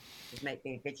just make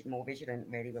me more vigilant,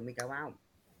 really, when we go out.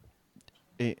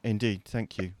 Indeed,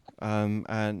 thank you.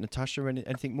 And Natasha,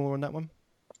 anything more on that one?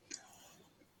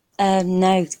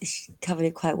 No, she covered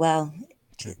it quite well.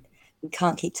 We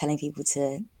can't keep telling people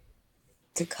to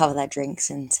cover their drinks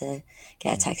and to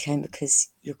get a taxi home, because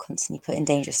you're constantly put in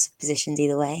dangerous positions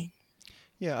either way.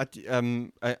 Yeah,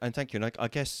 and thank you. And I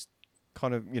guess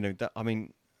kind of, you know, that, I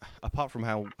mean, apart from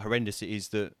how horrendous it is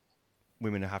that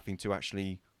women are having to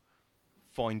actually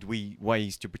find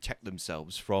ways to protect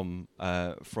themselves from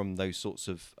those sorts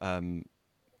of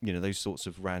those sorts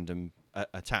of random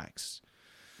attacks,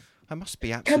 that must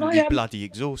be absolutely bloody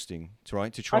exhausting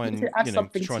to try and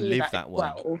live that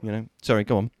way. Well. You know, sorry,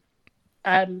 go on.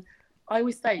 I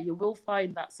always say you will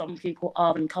find that some people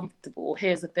are uncomfortable.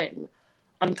 Here's the thing: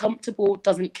 uncomfortable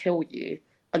doesn't kill you.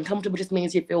 Uncomfortable just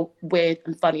means you feel weird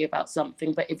and funny about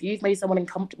something. But if you've made someone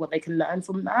uncomfortable, they can learn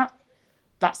from that.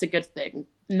 That's a good thing.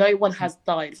 No one has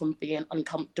died from being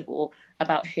uncomfortable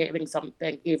about hearing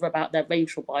something, either about their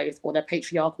racial bias or their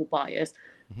patriarchal bias.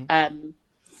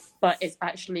 But it's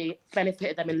actually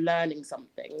benefited them in learning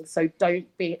something. So don't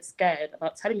be scared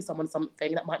about telling someone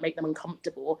something that might make them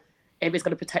uncomfortable if it's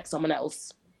going to protect someone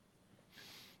else.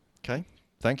 Okay,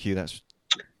 thank you. That's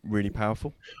really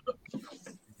powerful.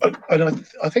 And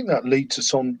I think that leads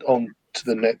us on to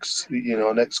the next,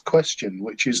 our next question,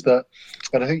 which is that,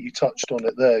 and I think you touched on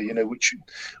it there, which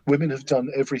women have done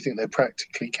everything they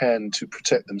practically can to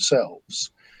protect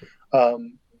themselves.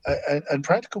 And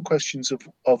practical questions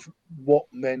of what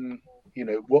men,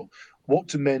 what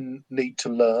do men need to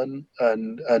learn,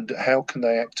 and how can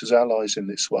they act as allies in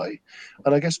this way?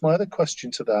 And I guess my other question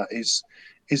to that is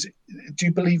do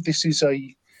you believe this is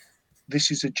a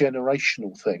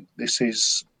generational thing? This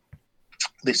is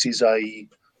a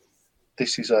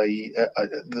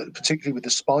particularly with the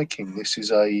spiking. This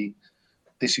is a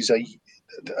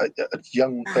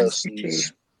young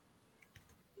person's,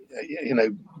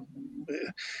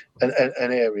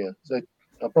 an area. So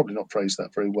I'll probably not phrase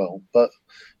that very well, but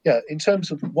yeah, in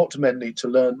terms of what do men need to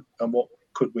learn and what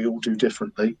could we all do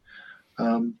differently,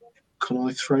 can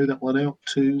I throw that one out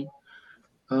to?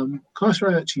 Can I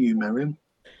throw that to you, Miriam?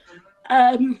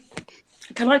 Can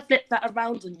I flip that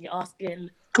around on you, asking?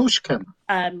 Of course you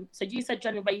can. So you said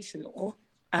generational,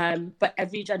 but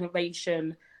every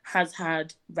generation has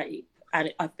had rape,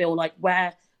 and I feel like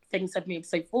where things have moved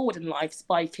so forward in life,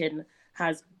 spiking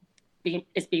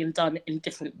is being done in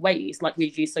different ways. Like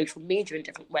we use social media in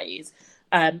different ways.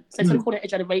 So instead of calling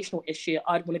it a generational issue,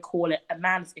 I'd want to call it a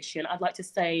man's issue. And I'd like to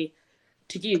say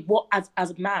to you, what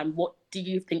as a man, what do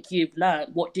you think you've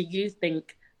learned? What do you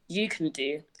think you can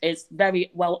do? It's very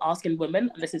well asking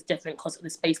women, and this is different because of the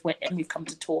space we're in. We've come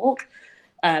to talk,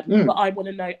 but I want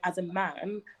to know, as a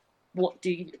man, what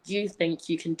do you think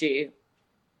you can do?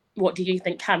 What do you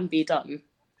think can be done?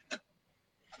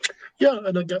 Yeah,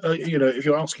 and if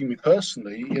you're asking me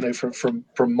personally,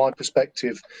 from my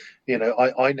perspective,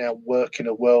 I now work in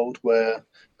a world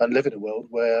and live in a world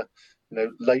where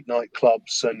late night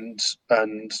clubs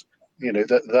and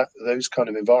that those kind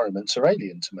of environments are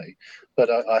alien to me. But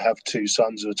I have two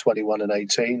sons who are 21 and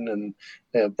 18,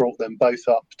 and brought them both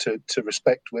up to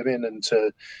respect women and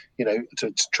to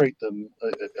treat them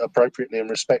appropriately and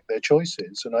respect their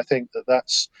choices. And I think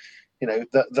that's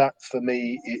that for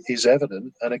me is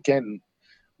evident. And again,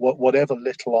 whatever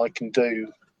little I can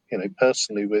do,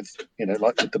 personally with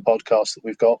like with the podcast that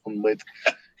we've got and with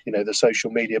the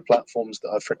social media platforms that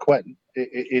I frequent,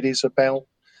 it is about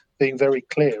being very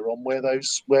clear on where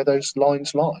those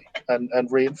lines lie and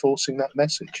reinforcing that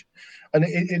message. And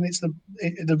it's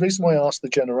the reason why I asked the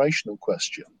generational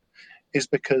question is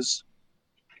because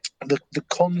the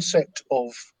concept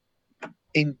of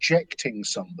injecting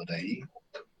somebody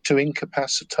to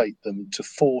incapacitate them, to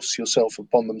force yourself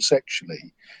upon them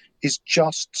sexually, is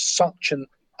just such an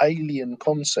alien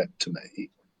concept to me.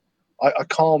 I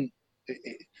can't,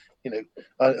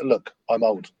 look, I'm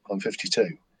old, I'm 52.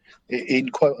 In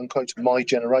quote unquote my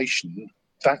generation,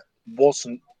 that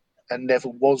wasn't and never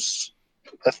was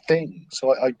a thing.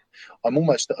 So I'm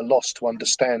almost at a loss to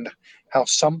understand how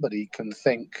somebody can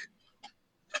think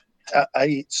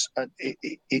it's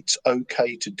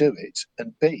okay to do it,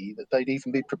 and B, that they'd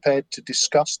even be prepared to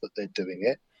discuss that they're doing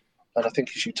it. And I think,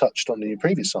 as you touched on in your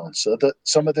previous answer, that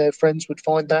some of their friends would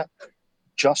find that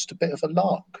just a bit of a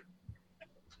lark.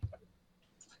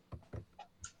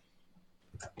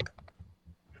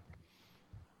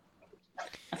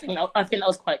 I think that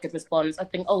was quite a good response. I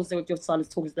think also with your son is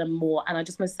talking to them more. And I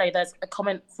just want to say there's a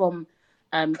comment from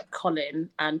Colin,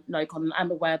 and no, Colin, I'm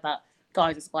aware that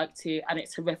guys are spiked too, and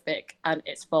it's horrific and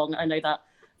it's wrong. I know that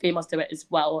females do it as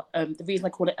well. The reason I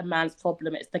call it a man's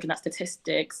problem, it's looking at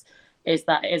statistics, is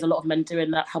that it is a lot of men doing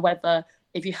that. However,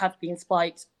 if you have been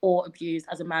spiked or abused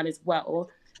as a man as well,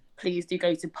 please do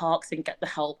go to parks and get the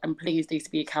help, and please do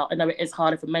speak out. I know it is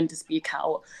harder for men to speak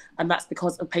out, and that's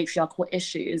because of patriarchal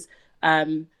issues.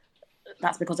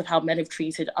 That's because of how men have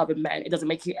treated other men. It doesn't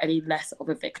make you any less of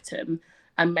a victim,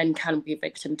 and men can be a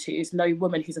victim too. So no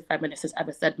woman who's a feminist has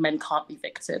ever said men can't be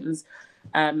victims.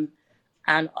 And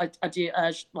I do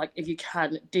urge, like, if you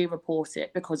can, do report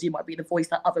it, because you might be the voice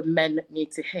that other men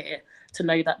need to hear to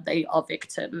know that they are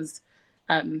victims.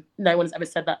 No one's ever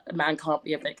said that a man can't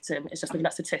be a victim. It's just looking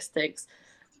at statistics.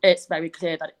 It's very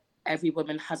clear that every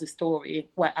woman has a story,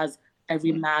 whereas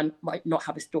every man might not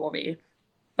have a story.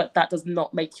 But that does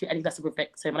not make you any less of a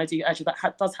victim. And I do urge you,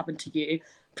 that does happen to you,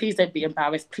 please don't be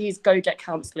embarrassed. Please go get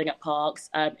counselling at parks.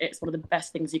 It's one of the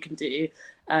best things you can do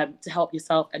to help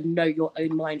yourself and know your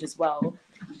own mind as well.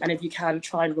 And if you can,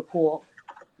 try and report,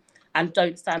 and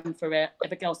don't stand for it.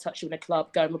 If a girl's touched you in a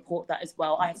club, go and report that as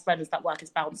well. I have friends that work as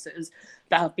bouncers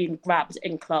that have been grabbed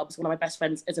in clubs. One of my best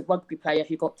friends is a rugby player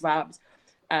who got grabbed.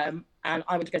 And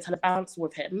I went to go tell a bouncer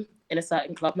with him in a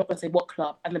certain club, not going to say what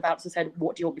club. And the bouncer said,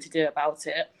 "What do you want me to do about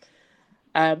it?"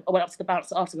 I went up to the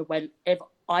bouncer after and went, "If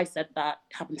I said that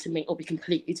happened to me, it'll be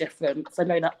completely different." So I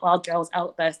know that our girls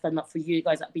out there stand up for you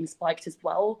guys that have been spiked as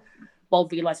well, while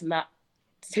realising that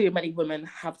too many women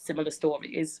have similar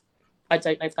stories. I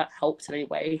don't know if that helps in any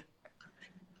way.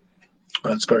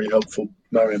 That's very helpful,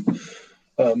 Mariam.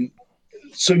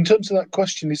 So in terms of that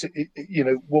question, is it,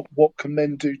 what can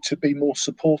men do to be more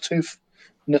supportive,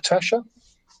 Natasha?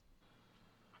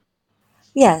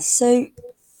 Yeah, so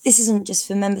this isn't just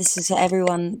for men, this is for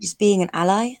everyone, just being an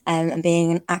ally and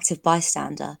being an active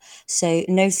bystander. So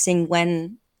noticing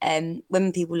when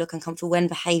people look uncomfortable, when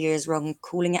behaviour is wrong,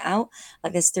 calling it out.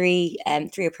 Like there's three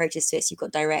approaches to it. So you've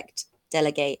got direct,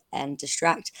 delegate, and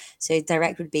distract. So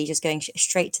direct would be just going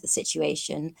straight to the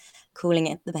situation,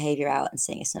 calling the behaviour out and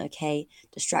saying it's not okay.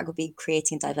 Distract would be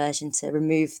creating a diversion to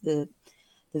remove the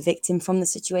victim from the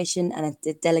situation, and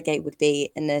the delegate would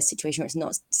be in a situation where it's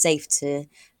not safe to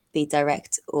be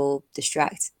direct or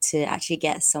distract, to actually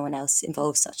get someone else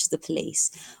involved, such as the police,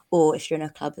 or if you're in a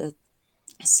club, a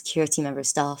security member of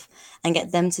staff, and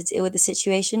get them to deal with the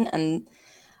situation. And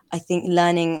I think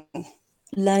learning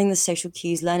the social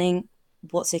cues, learning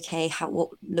what's okay, what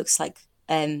looks like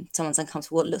someone's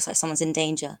uncomfortable, what looks like someone's in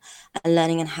danger, and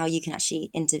learning and how you can actually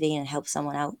intervene and help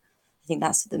someone out. I think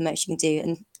that's the most you can do.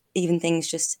 And even things,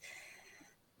 just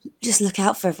look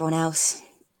out for everyone else,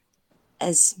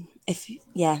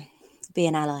 be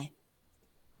an ally.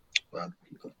 Well,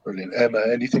 brilliant. Emma,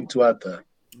 anything to add there?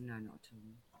 No, not at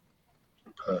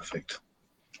all. Perfect.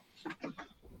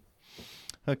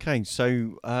 Okay,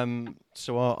 so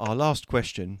our last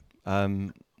question,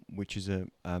 which is a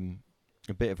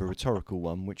bit of a rhetorical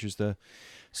one, which is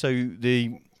some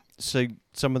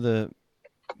of the,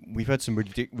 we've had some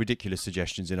ridiculous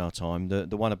suggestions in our time.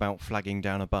 The one about flagging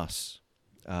down a bus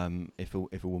if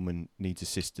a woman needs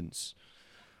assistance.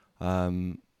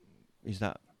 Is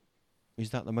that Is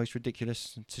that the most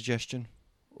ridiculous suggestion?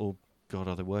 Or, God,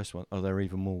 are there worse ones? Are there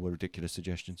even more ridiculous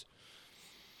suggestions?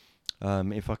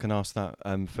 If I can ask that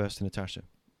first to Natasha.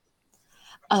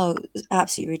 Oh,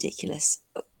 absolutely ridiculous.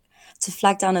 To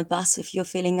flag down a bus if you're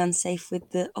feeling unsafe with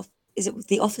is it with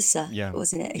the officer? Yeah.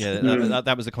 Wasn't it? Yeah,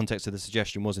 that was the context of the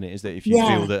suggestion, wasn't it? Is that if you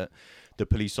Yeah. feel that the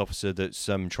police officer that's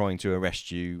trying to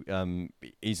arrest you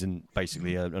isn't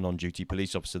basically an on-duty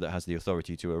police officer that has the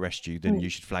authority to arrest you, then you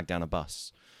should flag down a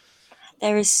bus.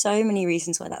 There is so many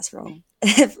reasons why that's wrong.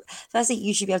 Firstly,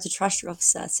 you should be able to trust your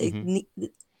officer. So,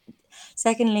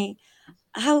 secondly,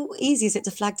 how easy is it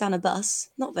to flag down a bus?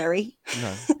 Not very.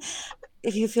 No.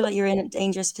 If you feel like you're in a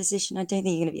dangerous position, I don't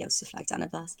think you're going to be able to flag down a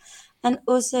bus. And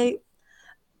also,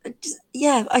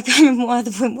 I can't remember what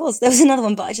the point was. There was another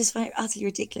one, but I just find it utterly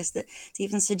ridiculous that to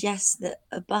even suggest that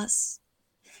a bus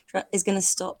is going to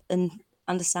stop and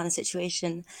understand the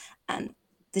situation, and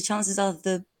the chances are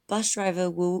the bus driver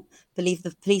will believe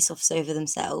the police officer over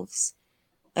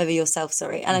yourself,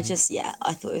 sorry. And I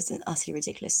thought it was an utterly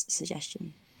ridiculous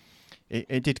suggestion.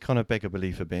 It did kind of beg a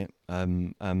belief a bit.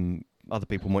 Other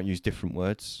people might use different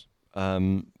words.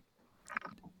 Emma,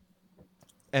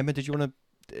 did you want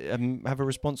to have a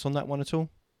response on that one at all?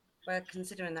 Well,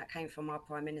 considering that came from our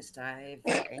Prime Minister, it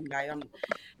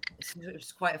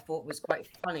was quite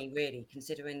funny, really,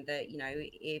 considering that,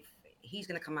 if he's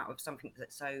going to come out with something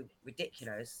that's so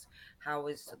ridiculous, how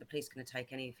is the police going to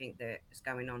take anything that is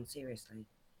going on seriously?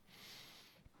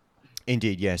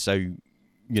 Indeed, yeah. So,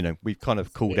 we've kind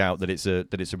of called out that it's a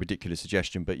ridiculous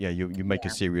suggestion, but you make a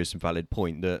serious and valid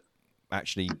point that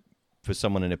actually, for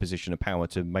someone in a position of power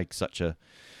to make such a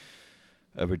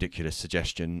ridiculous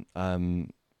suggestion,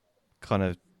 kind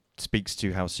of speaks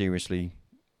to how seriously,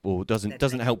 or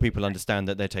doesn't help people understand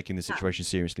that they're taking the situation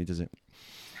seriously, does it?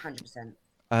 100%.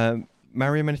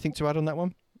 Mariam, anything to add on that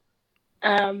one?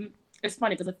 It's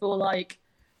funny because I feel like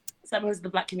some of the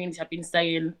Black community have been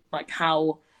saying like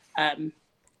how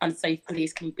unsafe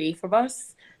police can be for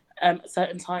us. At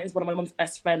certain times, one of my mum's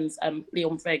best friends,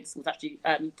 Leon Briggs, was actually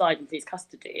died in police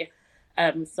custody.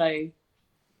 So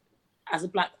as a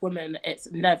Black woman,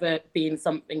 it's never been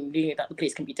something new that the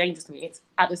police can be dangerous to me. It's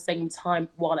at the same time,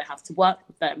 while I have to work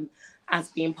with them as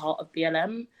being part of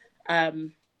BLM.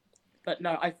 But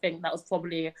no, I think that was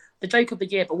probably the joke of the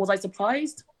year. But was I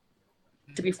surprised?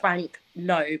 To be frank,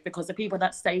 no, because the people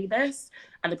that say this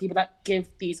and the people that give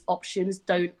these options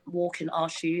don't walk in our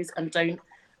shoes and don't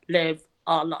live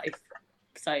our life.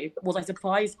 So was I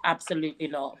surprised? Absolutely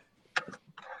not.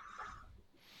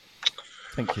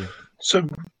 Thank you. So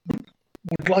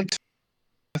would like to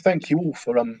thank you all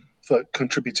for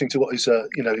contributing to what is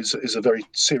a very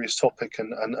serious topic,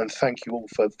 and thank you all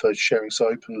for sharing so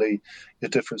openly your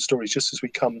different stories. Just as we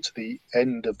come to the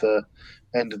end of the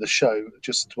show,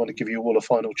 just want to give you all a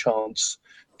final chance.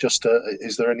 Just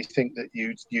is there anything that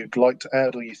you'd like to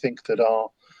add, or you think that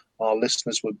our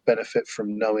listeners would benefit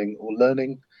from knowing or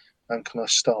learning? And can I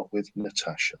start with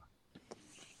Natasha?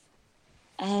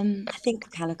 I think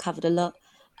we kind of covered a lot.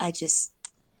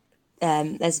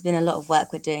 There's been a lot of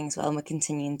work we're doing as well, and we're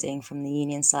continuing doing from the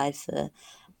union side for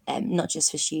not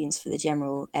just for students, for the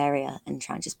general area, and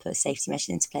trying to just put safety measures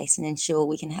into place and ensure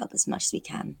we can help as much as we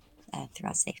can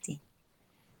throughout safety.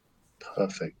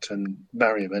 Perfect. And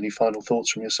Mariam, any final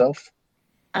thoughts from yourself?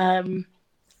 I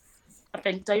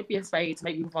think don't be afraid to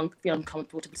make people feel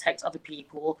uncomfortable, to protect other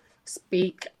people.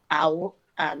 Speak out,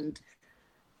 and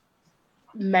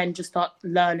men just start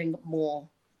learning more.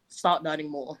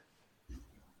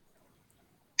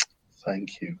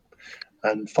 Thank you.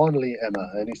 And finally,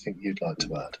 Emma, anything you'd like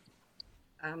to add?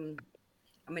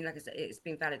 Like I said, it's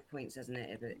been valid points, hasn't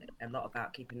it? A lot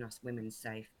about keeping us women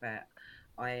safe, but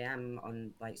I am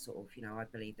on I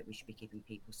believe that we should be keeping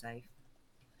people safe.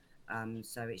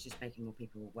 So it's just making more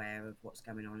people aware of what's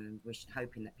going on, and we're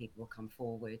hoping that people will come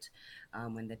forward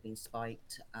when they've been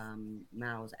spiked,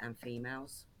 males and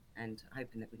females, and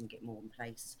hoping that we can get more in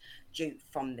place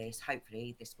from this.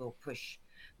 Hopefully this will push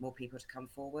more people to come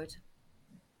forward.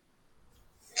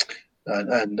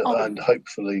 And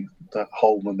hopefully that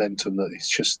whole momentum, that it's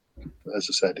just, as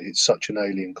I said, it's such an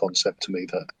alien concept to me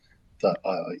that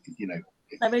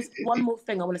there is one more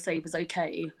thing I want to say, if it's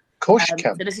okay. Of course you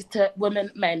can. So this is to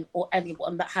women, men, or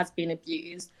anyone that has been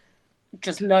abused.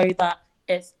 Just know that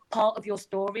it's part of your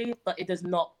story, but it does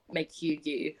not make you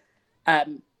you.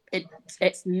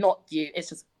 It's not you. It's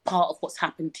just part of what's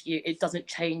happened to you. It doesn't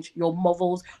change your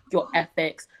morals, your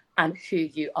ethics, and who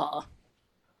you are.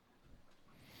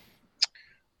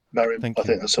 Mariam, I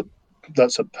think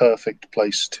that's a perfect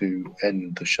place to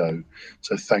end the show.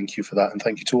 So thank you for that, and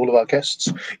thank you to all of our guests.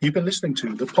 You've been listening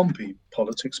to the Pompey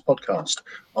Politics Podcast.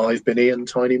 I've been Ian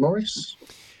Tiny Morris.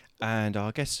 And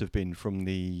our guests have been from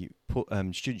the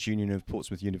Students' Union of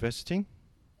Portsmouth University.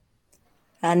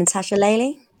 Natasha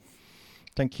Laley.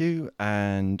 Thank you.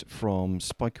 And from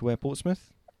Spikeaware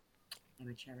Portsmouth.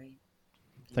 Emma Cherry.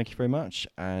 Thank you very much.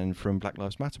 And from Black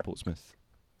Lives Matter Portsmouth.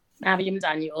 Mariam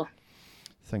Daniel.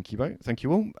 Thank you both. Thank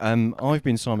you all. I've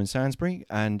been Simon Sansbury,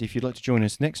 and if you'd like to join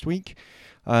us next week,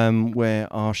 where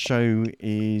our show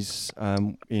is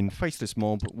in Faceless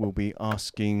Mob, we'll be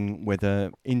asking whether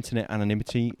internet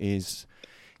anonymity is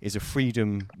a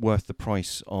freedom worth the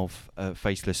price of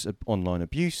faceless online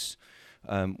abuse,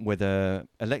 whether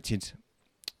elected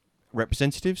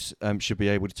representatives should be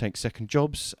able to take second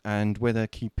jobs, and whether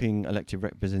keeping elected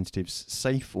representatives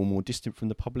safe or more distant from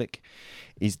the public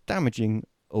is damaging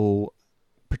or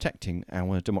protecting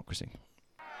our democracy.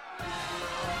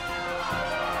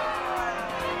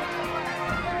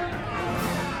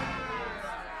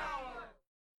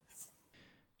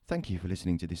 Thank you for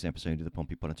listening to this episode of the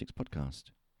Pompey Politics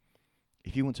Podcast.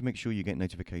 If you want to make sure you get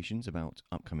notifications about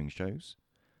upcoming shows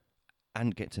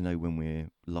and get to know when we're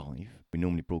live, we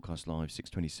normally broadcast live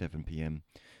 6:27 p.m.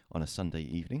 on a Sunday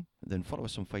evening, then follow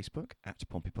us on Facebook at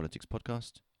Pompey Politics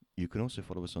Podcast. You can also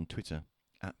follow us on Twitter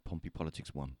at Pompey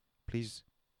Politics 1. Please,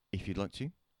 if you'd like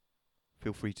to,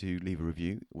 feel free to leave a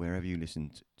review wherever you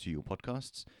listen to your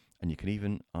podcasts, and you can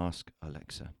even ask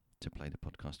Alexa to play the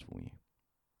podcast for you.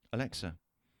 Alexa,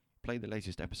 play the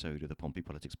latest episode of the Pompey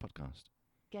Politics Podcast.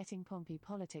 Getting Pompey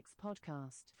Politics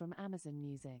Podcast from Amazon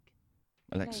Music.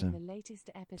 Alexa, Playing the latest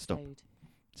episode. stop.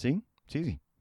 See? It's easy.